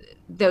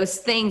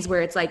things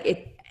where it's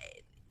like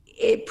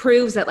it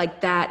proves that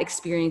like that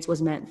experience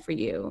was meant for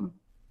you.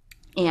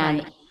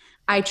 And Right.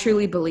 I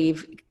truly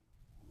believe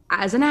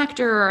as an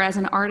actor or as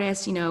an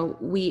artist, you know,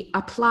 we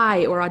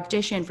apply or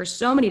audition for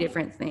so many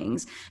different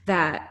things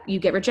that you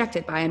get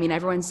rejected by. I mean,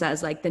 everyone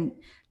says like the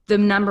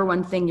number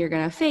one thing you're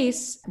going to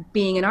face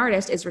being an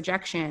artist is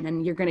rejection,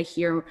 and you're going to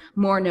hear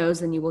more no's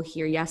than you will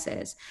hear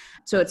yeses.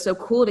 So it's so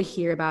cool to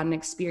hear about an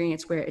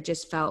experience where it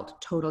just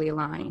felt totally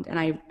aligned. And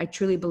I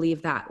truly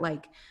believe that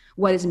like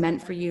what is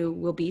meant for you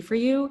will be for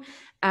you.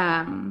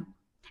 And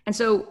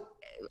so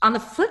on the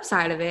flip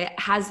side of it,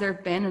 has there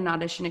been an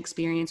audition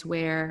experience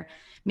where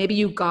maybe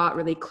you got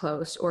really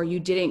close or you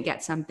didn't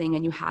get something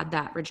and you had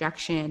that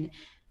rejection?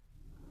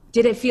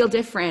 Did it feel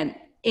different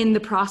in the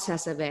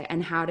process of it?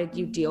 And how did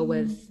you deal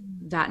with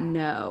that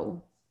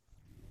no?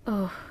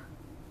 Oh,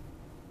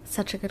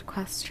 such a good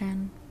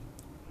question.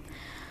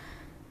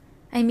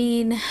 I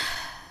mean,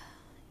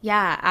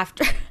 yeah,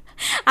 after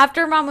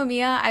after Mamma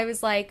Mia, I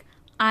was like,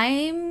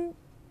 I'm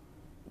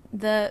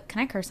the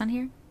can I curse on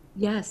here?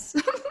 Yes.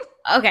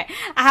 Okay.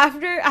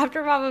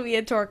 After Mamma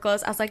Mia tour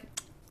closed, I was like,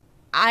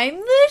 I'm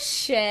the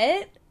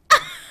shit. I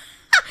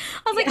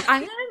was Yeah. like,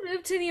 I'm gonna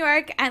move to New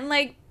York and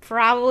like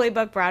probably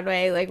book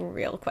Broadway like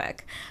real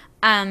quick.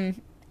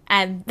 And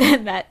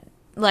then that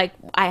like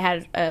I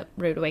had a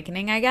rude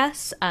awakening, I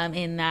guess,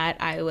 in that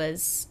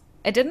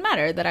it didn't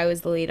matter that I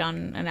was the lead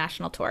on a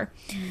national tour.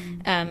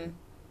 Um,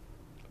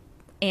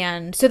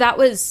 and so that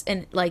was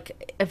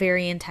like a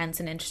very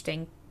intense and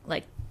interesting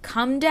like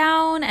come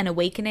down and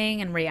awakening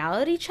and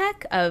reality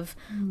check of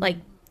like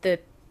the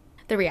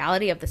the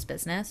reality of this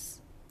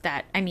business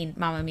that I mean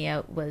Mamma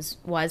Mia was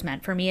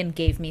meant for me and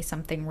gave me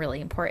something really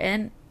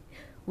important,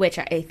 which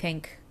I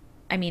think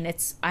I mean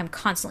it's I'm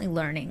constantly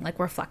learning, like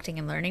reflecting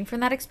and learning from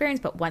that experience.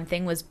 But one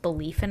thing was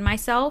belief in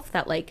myself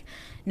that like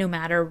no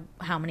matter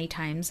how many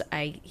times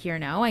I hear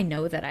no, I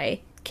know that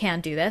I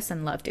can do this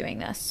and love doing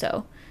this.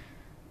 So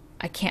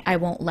I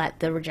won't let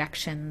the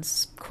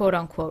rejections, quote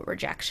unquote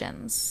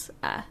rejections,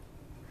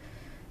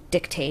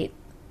 dictate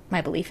my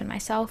belief in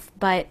myself.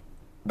 But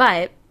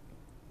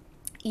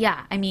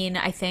yeah, I mean,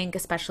 I think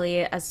especially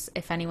as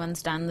if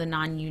anyone's done the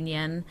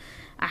non-union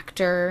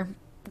actor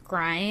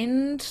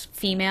grind,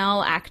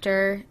 female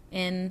actor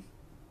in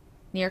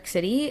New York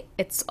City,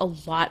 it's a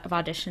lot of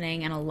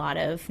auditioning and a lot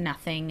of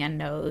nothing and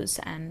no's,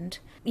 and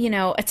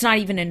it's not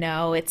even a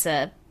no, it's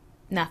a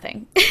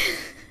nothing.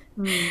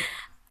 Mm.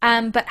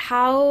 But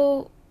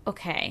how,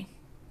 okay.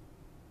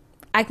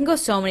 I can go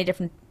so many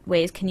different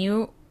ways. Can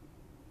you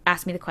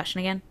ask me the question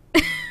again?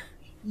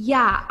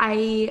 Yeah,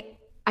 I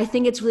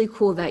think it's really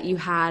cool that you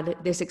had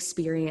this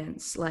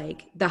experience,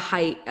 like the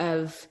height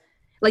of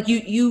like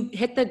you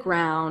hit the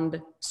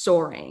ground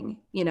soaring,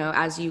 you know,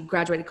 as you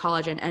graduated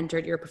college and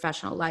entered your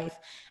professional life.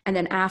 And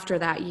then after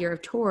that year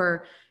of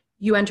tour,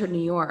 you entered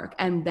New York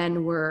and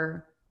then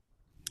were,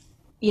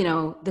 you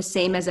know, the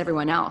same as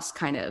everyone else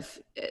kind of.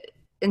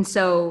 And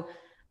so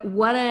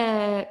what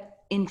a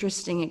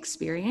interesting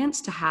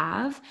experience to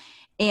have.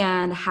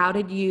 And how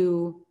did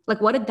you like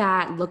what did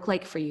that look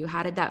like for you?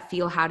 How did that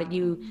feel? How did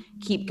you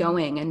keep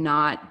going and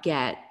not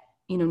get,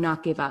 you know,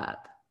 not give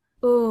up?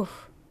 Oh,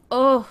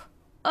 oh,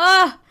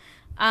 oh.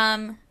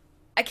 Um,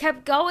 I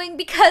kept going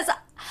because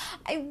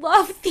I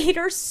love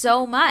theater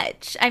so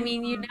much. I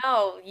mean,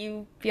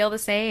 you feel the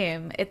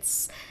same.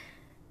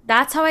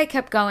 That's how I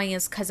kept going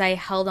is because I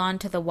held on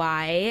to the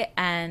why,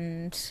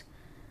 and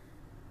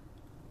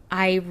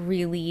I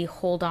really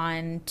hold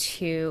on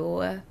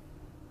to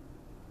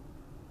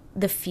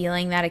the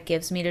feeling that it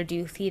gives me to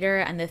do theater,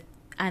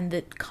 and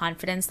the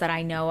confidence that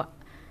I know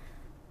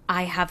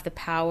I have the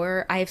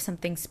power. I have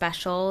something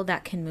special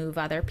that can move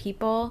other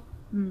people.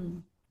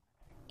 Mm.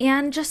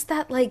 And just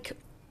that like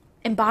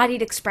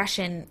embodied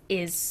expression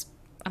is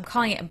I'm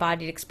calling it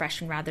embodied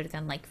expression rather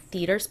than like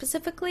theater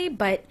specifically,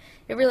 but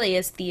it really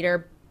is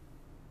theater.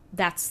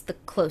 That's the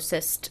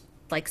closest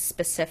like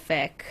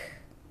specific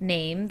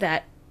name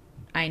that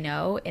I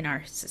know in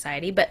our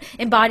society, but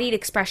embodied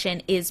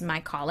expression is my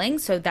calling,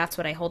 so that's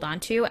what I hold on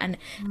to. And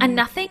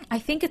nothing, I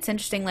think it's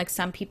interesting, like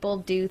some people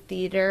do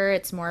theater,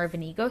 it's more of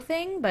an ego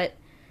thing, but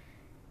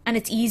and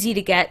it's easy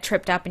to get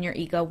tripped up in your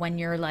ego when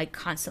you're like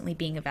constantly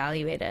being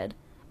evaluated.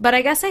 But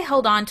I guess I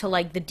held on to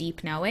like the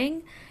deep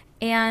knowing,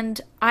 and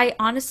I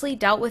honestly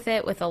dealt with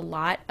it with a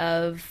lot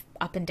of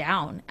up and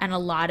down and a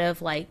lot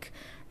of like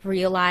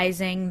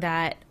realizing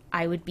that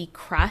I would be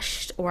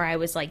crushed or I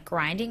was like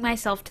grinding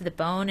myself to the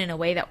bone in a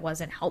way that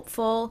wasn't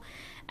helpful.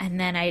 And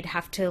then I'd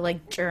have to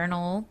like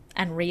journal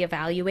and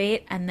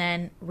reevaluate and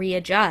then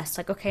readjust.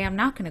 Like, okay, I'm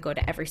not going to go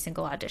to every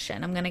single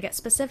audition. I'm going to get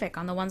specific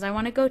on the ones I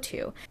want to go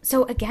to.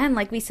 So, again,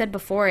 like we said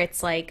before,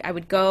 it's like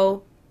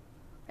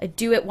I'd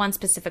do it one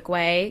specific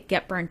way,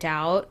 get burnt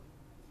out,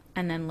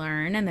 and then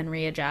learn and then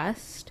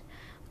readjust.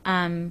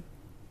 Um,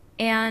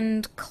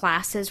 and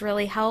classes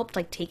really helped,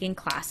 like taking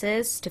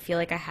classes to feel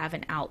like I have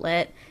an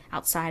outlet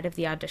outside of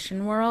the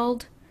audition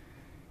world.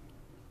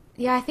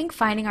 Yeah, I think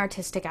finding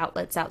artistic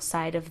outlets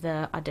outside of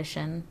the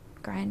audition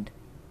grind.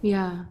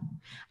 Yeah.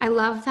 I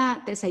love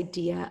that this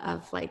idea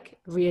of like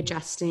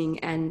readjusting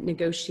and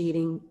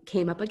negotiating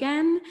came up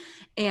again.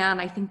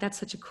 And I think that's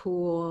such a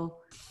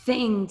cool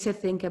thing to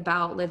think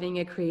about living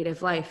a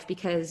creative life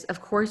because, of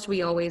course,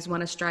 we always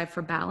want to strive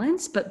for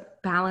balance,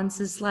 but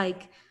balance is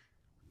like,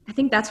 I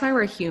think that's why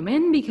we're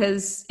human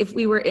because if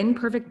we were in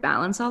perfect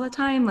balance all the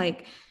time,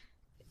 like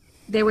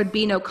there would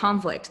be no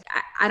conflict.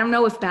 I don't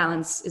know if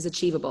balance is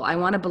achievable. I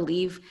want to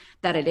believe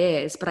that it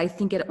is, but I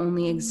think it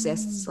only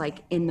exists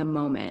like in the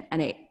moment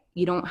and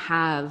you don't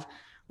have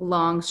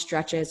long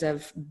stretches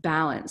of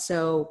balance.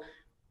 So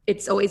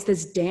it's always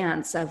this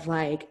dance of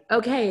like,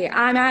 okay,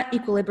 I'm at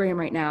equilibrium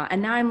right now.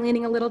 And now I'm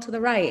leaning a little to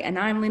the right and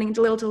now I'm leaning a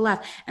little to the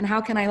left. And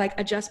how can I like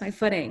adjust my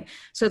footing?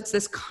 So it's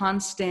this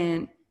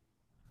constant,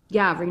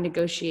 yeah,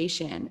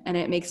 renegotiation. And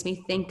it makes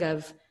me think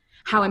of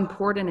how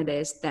important it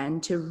is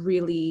then to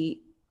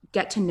really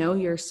get to know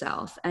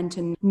yourself and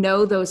to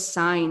know those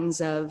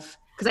signs of,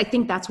 because I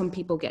think that's when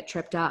people get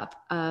tripped up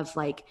of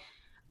like,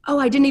 oh,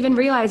 I didn't even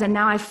realize. And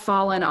now I've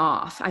fallen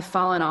off. I've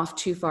fallen off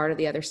too far to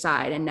the other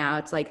side. And now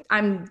it's like,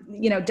 I'm,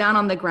 down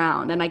on the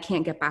ground and I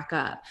can't get back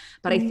up.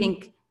 But I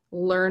think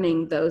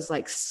learning those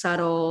like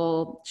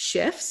subtle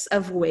shifts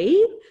of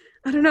weight,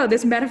 I don't know,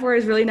 this metaphor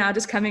is really now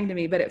just coming to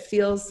me, but it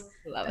feels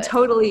Love it.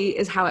 totally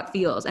is how it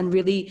feels. And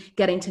really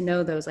getting to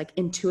know those like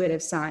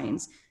intuitive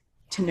signs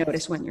to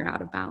notice when you're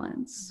out of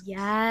balance.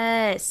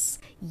 Yes.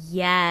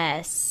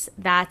 Yes.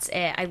 That's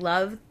it. I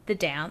love the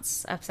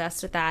dance.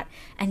 Obsessed with that.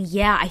 And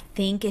yeah, I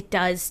think it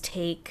does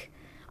take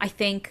I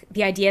think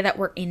the idea that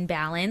we're in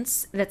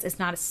balance, that's it's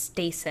not a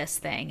stasis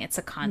thing. It's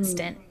a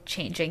constant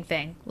changing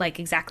thing, like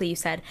exactly you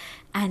said.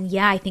 And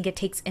yeah, I think it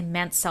takes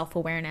immense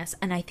self-awareness.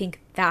 And I think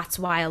that's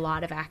why a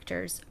lot of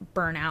actors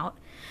burn out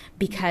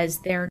because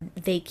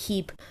they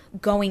keep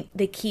going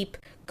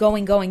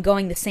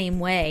the same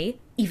way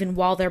even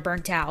while they're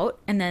burnt out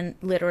and then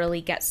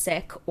literally get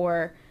sick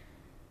or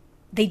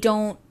they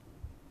don't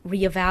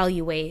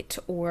reevaluate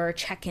or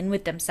check in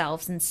with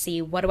themselves and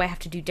see what do I have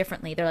to do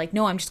differently. They're like,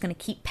 no, I'm just going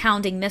to keep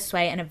pounding this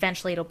way and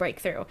eventually it'll break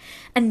through.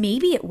 And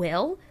maybe it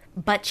will,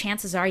 but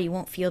chances are you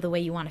won't feel the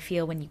way you want to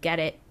feel when you get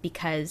it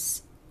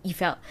because you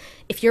felt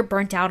if you're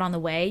burnt out on the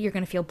way, you're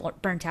going to feel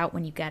burnt out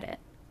when you get it.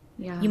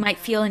 Yeah. You might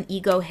feel an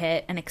ego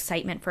hit and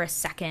excitement for a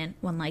second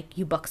when like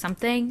you book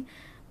something,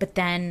 but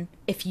then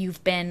if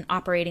you've been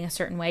operating a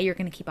certain way, you're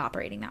going to keep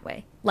operating that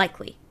way.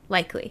 Likely.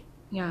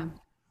 Yeah.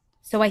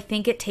 So I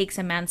think it takes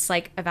immense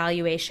like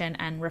evaluation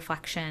and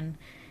reflection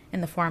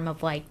in the form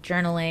of like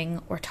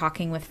journaling or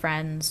talking with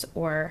friends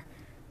or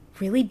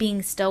really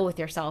being still with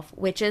yourself,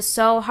 which is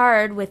so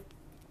hard with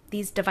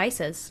these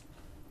devices.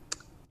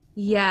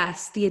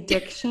 Yes, the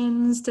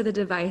addictions to the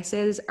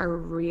devices are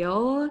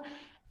real.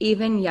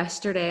 Even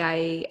yesterday,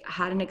 I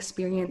had an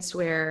experience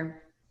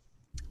where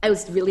I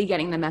was really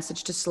getting the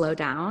message to slow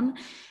down.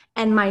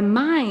 And my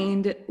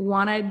mind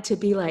wanted to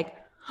be like,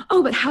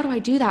 oh, but how do I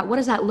do that? What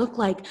does that look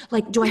like?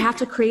 Like, do I have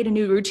to create a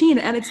new routine?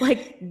 And it's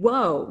like,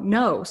 whoa,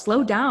 no,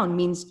 slow down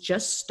means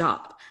just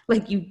stop.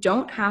 Like, you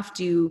don't have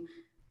to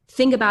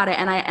think about it.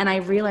 And I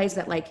realized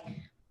that like,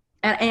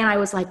 and I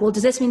was like, well,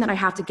 does this mean that I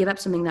have to give up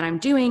something that I'm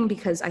doing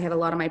because I have a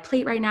lot on my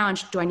plate right now?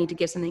 And do I need to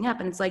give something up?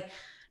 And it's like,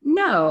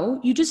 no,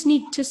 you just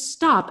need to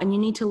stop and you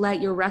need to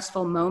let your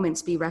restful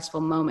moments be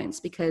restful moments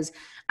because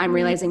I'm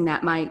realizing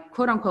that my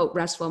quote unquote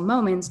restful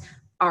moments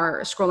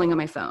are scrolling on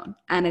my phone.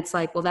 And it's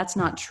like, well, that's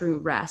not true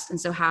rest. And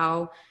so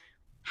how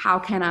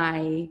can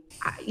I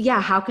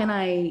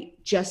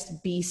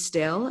just be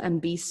still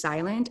and be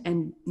silent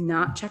and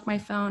not check my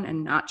phone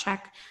and not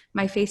check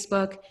my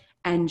Facebook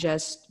and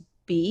just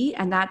be?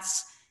 And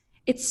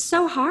it's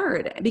so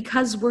hard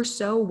because we're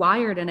so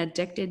wired and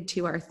addicted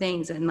to our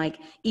things. And like,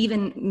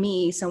 even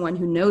me, someone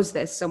who knows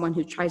this, someone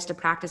who tries to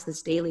practice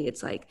this daily,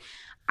 it's like,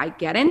 I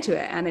get into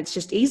it and it's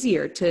just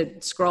easier to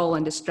scroll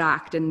and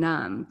distract and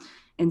numb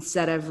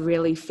instead of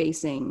really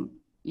facing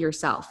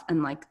yourself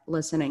and like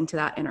listening to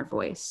that inner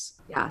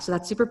voice. Yeah. So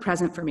that's super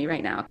present for me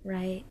right now.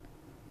 Right.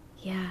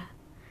 Yeah.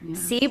 Yeah.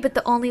 See, but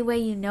the only way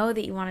you know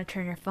that you want to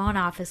turn your phone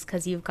off is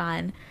because you've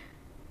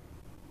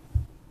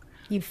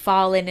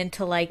fallen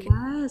into like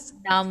Yes.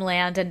 numb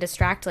land and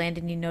distract land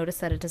and you notice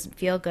that it doesn't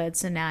feel good.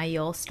 So now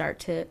you'll start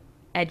to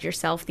edge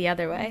yourself the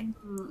other way.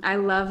 I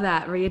love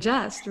that.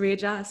 Readjust to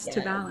Yes.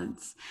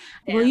 balance.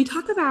 Will you Dance.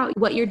 talk about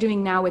what you're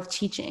doing now with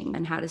teaching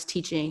and how does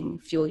teaching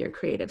fuel your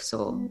creative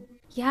soul?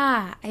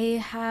 Yeah,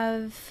 I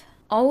have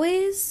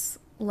always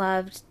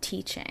loved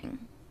teaching.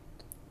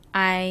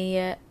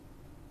 I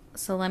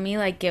So let me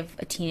like give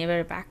a teeny bit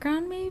of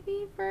background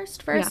maybe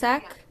first for a Yeah.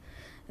 sec.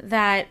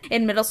 That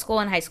in middle school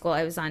and high school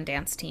I was on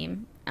dance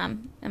team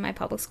in my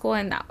public school,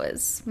 and that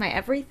was my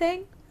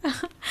everything.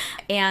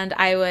 And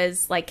I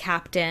was like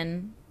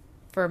captain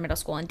for middle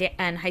school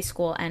and high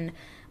school, and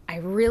I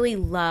really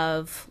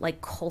love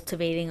like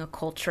cultivating a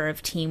culture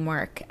of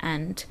teamwork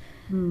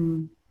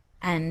Mm.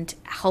 and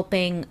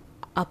helping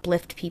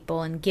uplift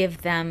people and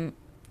give them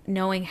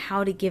knowing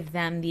how to give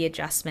them the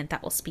adjustment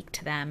that will speak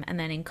to them. And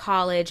then in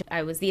college,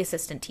 I was the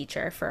assistant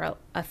teacher for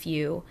a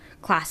few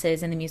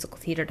classes in the musical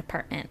theater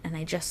department. And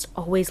I just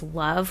always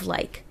love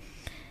like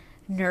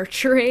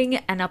nurturing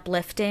and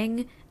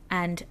uplifting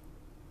and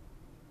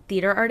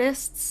theater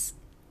artists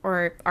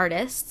or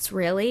artists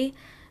really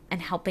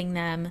and helping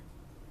them.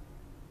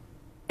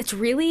 It's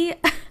really,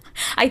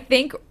 I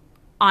think,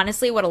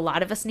 honestly, what a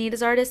lot of us need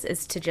as artists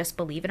is to just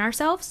believe in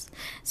ourselves.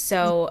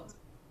 So,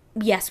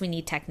 yes, we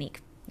need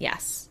technique.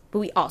 Yes. But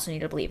we also need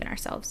to believe in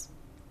ourselves.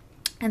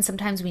 And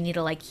sometimes we need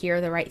to like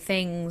hear the right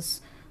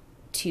things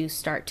to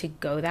start to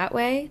go that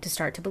way, to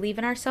start to believe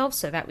in ourselves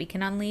so that we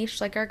can unleash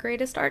like our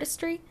greatest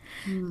artistry.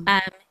 Mm.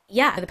 Um,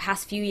 yeah, the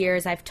past few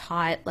years I've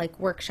taught like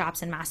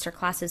workshops and master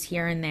classes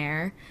here and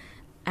there,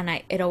 and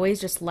it always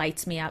just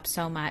lights me up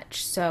so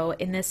much. So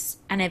in this,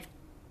 and I've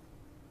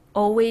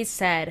always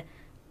said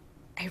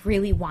I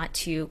really want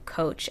to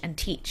coach and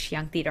teach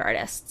young theater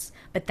artists,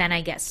 but then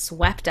I get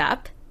swept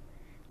up.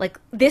 Like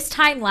this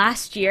time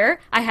last year,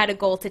 I had a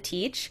goal to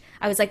teach.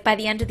 I was like, by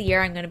the end of the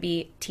year, I'm going to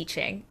be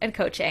teaching and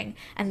coaching.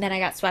 And then I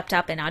got swept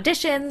up in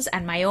auditions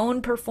and my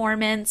own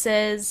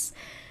performances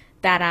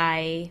that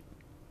I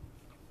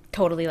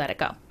totally let it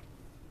go.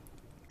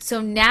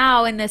 So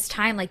now in this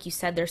time, like you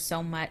said, there's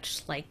so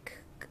much like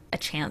a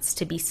chance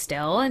to be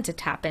still and to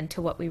tap into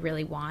what we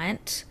really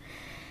want.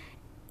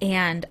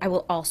 And I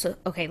will also,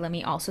 okay, let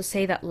me also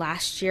say that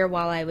last year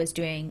while I was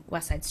doing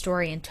West Side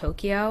Story in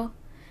Tokyo,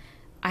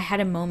 I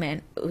had a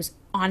moment. It was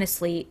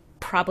honestly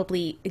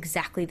probably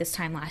exactly this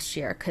time last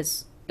year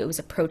because it was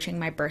approaching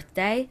my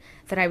birthday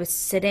that I was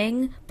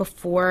sitting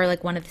before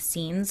like one of the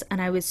scenes, and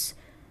I was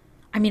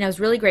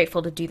really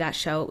grateful to do that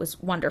show. It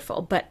was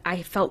wonderful, but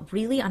I felt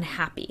really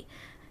unhappy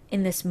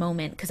in this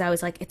moment because I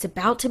was like, it's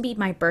about to be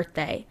my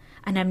birthday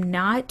and I'm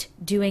not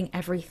doing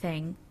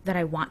everything that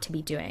I want to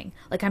be doing.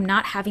 Like, I'm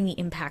not having the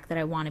impact that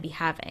I want to be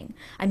having.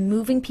 I'm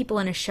moving people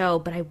in a show,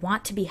 but I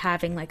want to be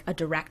having like a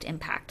direct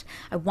impact.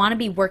 I want to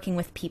be working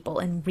with people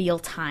in real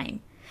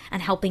time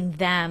and helping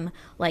them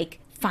like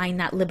find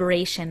that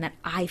liberation that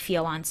I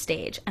feel on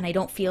stage. And I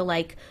don't feel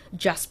like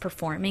just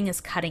performing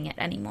is cutting it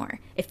anymore.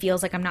 It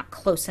feels like I'm not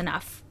close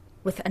enough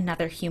with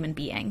another human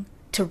being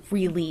to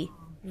really,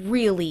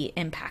 really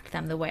impact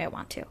them the way I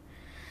want to.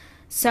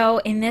 So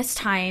in this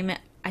time,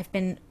 I've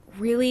been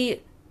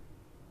really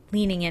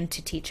leaning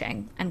into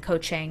teaching and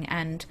coaching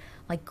and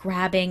like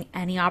grabbing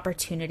any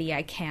opportunity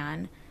I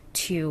can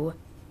to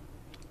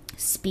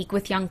speak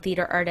with young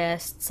theater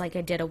artists. Like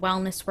I did a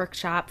wellness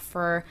workshop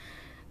for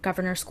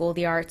Governor School of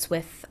the Arts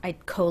with, I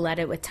co-led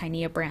it with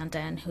Tynia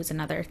Brandon, who's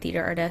another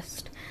theater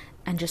artist,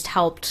 and just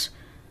helped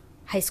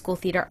high school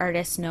theater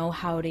artists know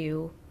how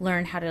to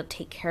learn how to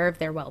take care of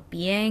their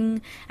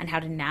well-being and how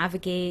to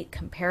navigate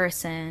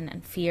comparison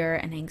and fear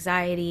and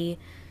anxiety.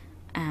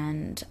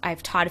 And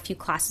I've taught a few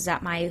classes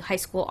at my high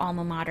school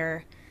alma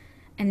mater,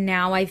 and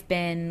now I've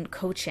been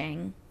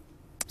coaching.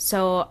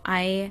 So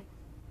I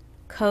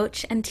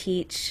coach and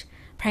teach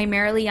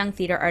primarily young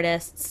theater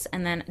artists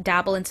and then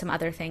dabble in some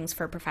other things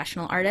for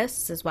professional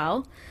artists as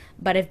well.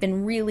 But I've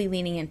been really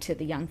leaning into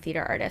the young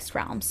theater artist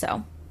realm.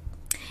 So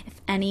if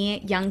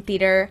any young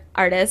theater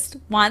artist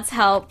wants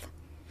help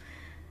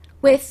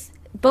with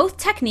both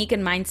technique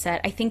and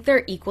mindset, I think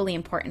they're equally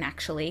important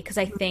actually, because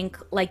I think,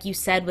 like you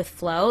said with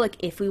flow, like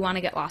if we want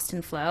to get lost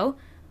in flow,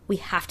 we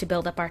have to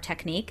build up our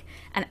technique.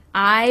 And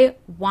I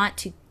want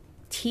to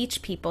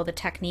teach people the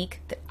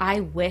technique that I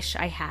wish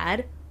I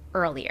had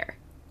earlier.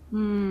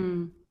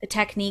 Mm. The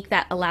technique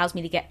that allows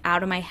me to get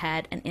out of my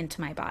head and into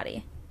my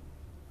body.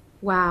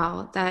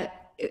 Wow,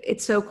 that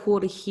it's so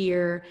cool to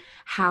hear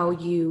how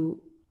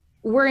you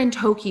were in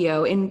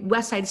Tokyo in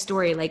West Side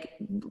Story, like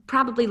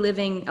probably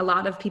living a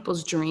lot of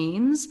people's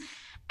dreams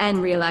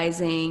and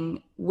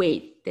realizing,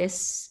 wait,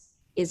 this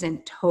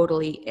isn't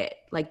totally it.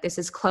 Like this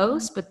is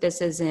close, but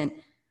this isn't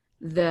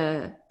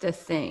the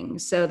thing.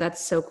 So that's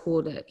so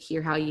cool to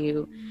hear how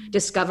you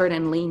discovered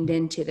and leaned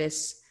into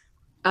this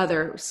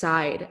other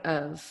side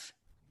of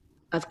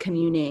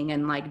communing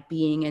and like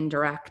being in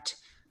direct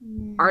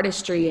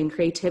artistry and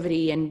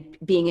creativity and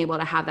being able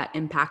to have that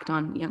impact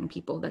on young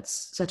people.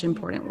 That's such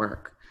important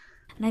work.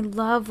 And I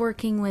love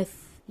working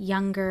with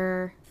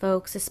younger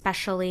folks,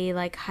 especially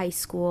like high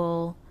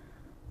school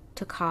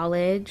to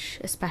college,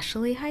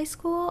 especially high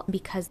school,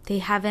 because they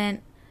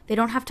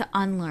don't have to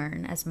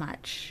unlearn as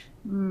much.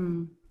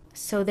 Mm.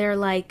 So they're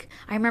like,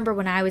 I remember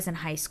when I was in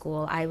high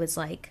school, I was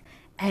like,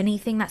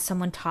 anything that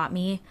someone taught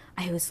me,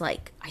 I was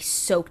like, I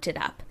soaked it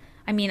up.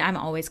 I mean, I'm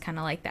always kind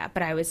of like that,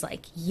 but I was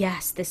like,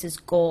 yes, this is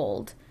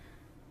gold.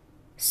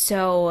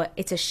 So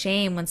it's a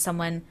shame when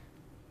someone,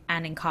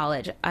 and in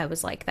college, I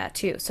was like that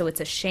too. So it's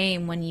a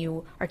shame when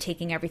you are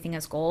taking everything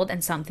as gold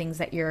and some things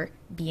that you're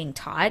being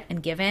taught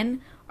and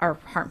given are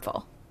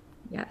harmful.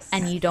 Yes.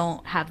 And you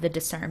don't have the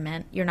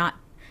discernment. You're not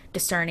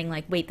discerning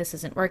like, wait, this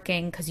isn't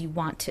working, because you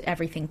want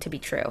everything to be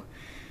true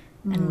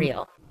and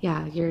real.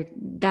 Yeah,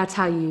 that's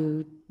how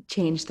you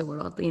change the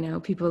world,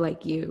 people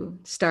like you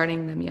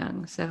starting them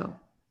young. So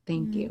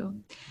thank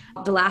you.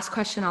 The last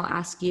question I'll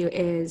ask you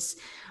is,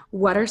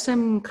 what are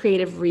some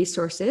creative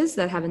resources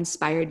that have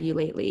inspired you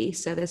lately?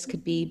 So this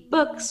could be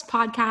books,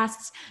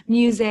 podcasts,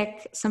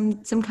 music,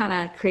 some kind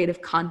of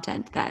creative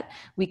content that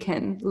we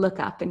can look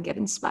up and get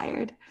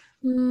inspired.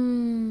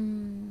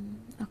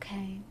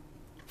 Okay.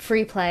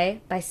 Free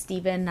Play by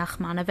Steven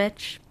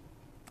Nachmanovich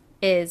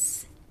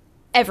is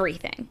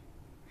everything.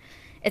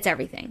 It's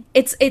everything.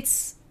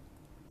 It's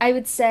I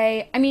would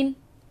say, I mean,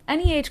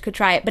 any age could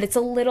try it, but it's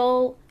a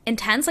little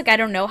intense. Like, I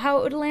don't know how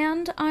it would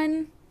land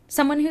on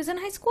someone who's in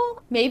high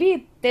school.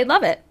 Maybe they'd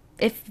love it.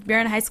 If you're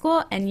in high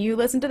school and you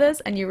listen to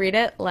this and you read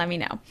it, let me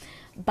know.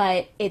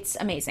 But it's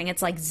amazing.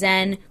 It's like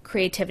Zen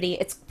creativity.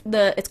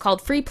 It's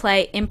called Free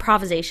Play: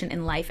 Improvisation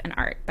in Life and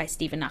Art by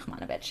Steven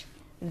Nachmanovich.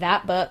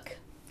 That book.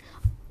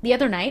 The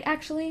other night,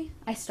 actually,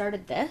 I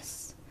started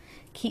this.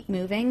 Keep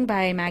Moving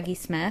by Maggie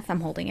Smith.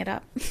 I'm holding it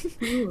up.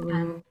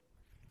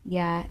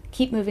 Yeah,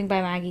 Keep Moving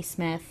by Maggie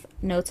Smith.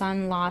 Notes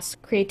on loss,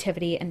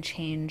 creativity, and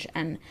change.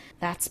 And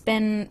that's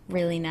been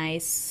really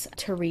nice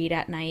to read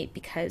at night,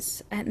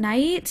 because at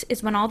night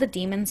is when all the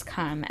demons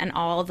come and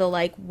all the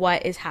like,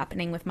 what is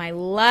happening with my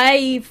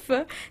life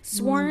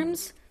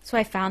swarms. So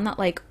I found that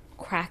like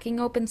cracking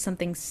open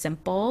something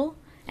simple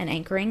and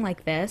anchoring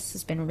like this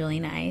has been really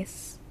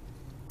nice.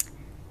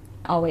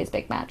 Always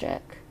big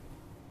magic.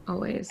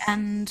 Always.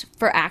 And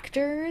for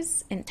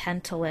actors,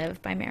 Intent to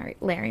Live by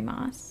Larry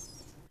Moss.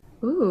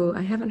 Ooh,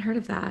 I haven't heard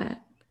of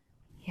that.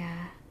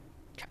 Yeah.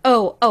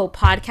 Oh,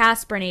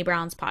 podcast, Brene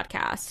Brown's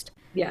podcast.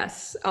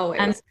 Yes,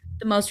 always. And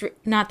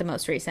not the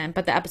most recent,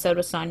 but the episode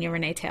with Sonia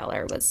Renee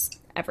Taylor was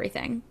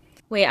everything.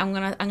 Wait, I'm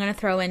gonna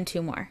throw in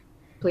 2 more.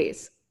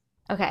 Please.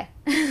 Okay.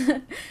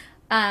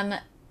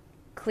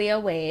 Clea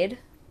Wade.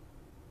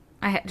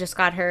 I just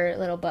got her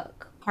little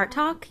book. Heart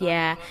Talk,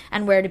 yeah,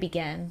 and Where to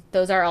Begin.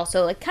 Those are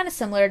also like kind of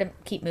similar to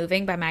Keep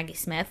Moving by Maggie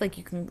Smith. Like,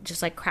 you can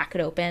just like crack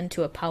it open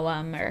to a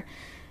poem,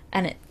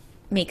 and it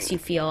makes you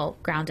feel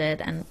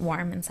grounded and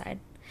warm inside.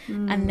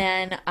 And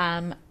then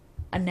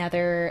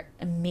another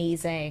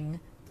amazing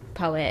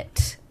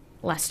poet,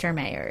 Lester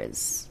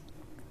Mayers.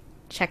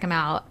 Check him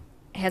out.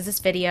 He has this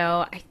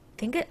video. I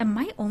think it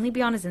might only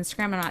be on his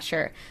Instagram. I'm not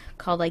sure.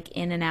 Called like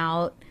In and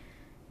Out.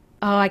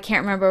 Oh, I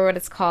can't remember what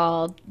it's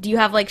called. Do you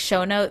have like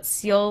show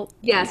notes?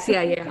 Yes,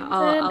 yeah.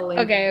 I'll link.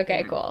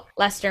 Okay, cool.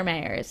 Lester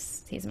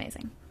Mayers. He's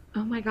amazing.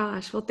 Oh my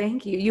gosh. Well,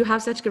 thank you. You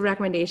have such good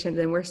recommendations,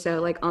 and we're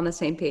so like on the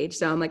same page.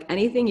 So I'm like,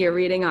 anything you're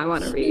reading, I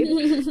want to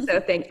read.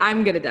 So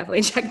I'm going to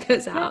definitely check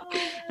those out.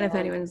 And if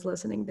anyone's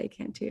listening, they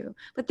can too.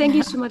 But thank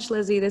you so much,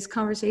 Lizzie. This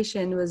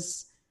conversation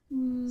was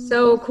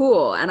so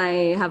cool. And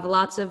I have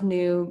lots of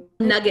new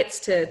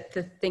nuggets to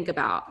think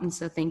about. And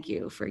so thank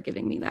you for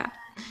giving me that.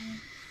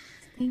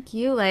 Thank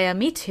you, Leia.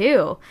 Me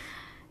too.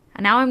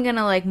 And now I'm going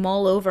to like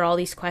mull over all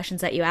these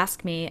questions that you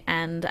ask me.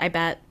 And I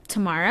bet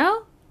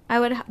tomorrow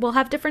we'll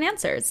have different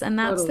answers, and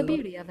that's the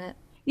beauty of it.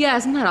 Yeah,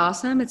 isn't that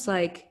awesome? It's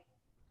like,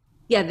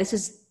 yeah, this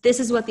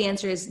is what the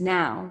answer is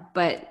now,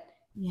 but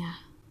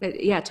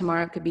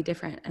tomorrow it could be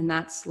different, and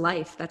that's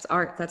life, that's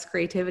art, that's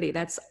creativity,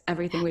 that's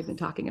everything we've been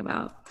talking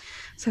about.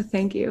 So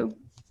thank you.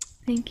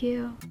 Thank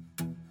you.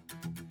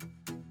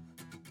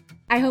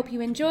 I hope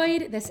you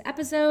enjoyed this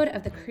episode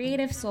of the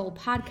Creative Soul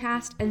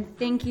podcast, and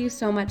thank you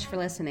so much for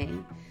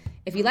listening.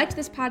 If you liked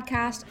this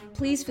podcast,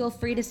 please feel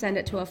free to send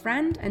it to a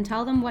friend and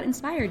tell them what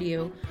inspired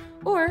you.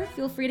 Or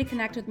feel free to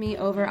connect with me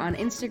over on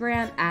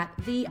Instagram at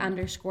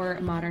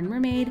 @the_modern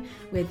mermaid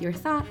with your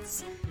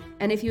thoughts.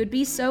 And if you would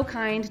be so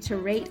kind to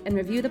rate and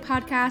review the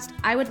podcast,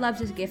 I would love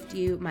to gift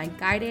you my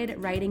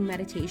guided writing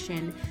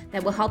meditation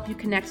that will help you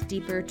connect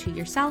deeper to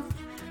yourself,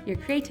 your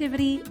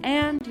creativity,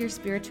 and your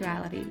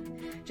spirituality.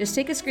 Just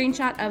take a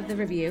screenshot of the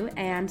review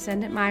and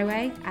send it my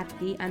way at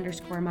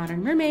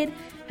 @the_modern mermaid,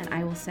 and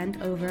I will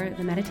send over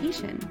the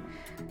meditation.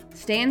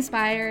 Stay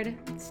inspired,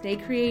 stay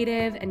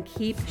creative, and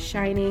keep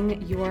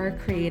shining your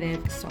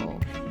creative soul.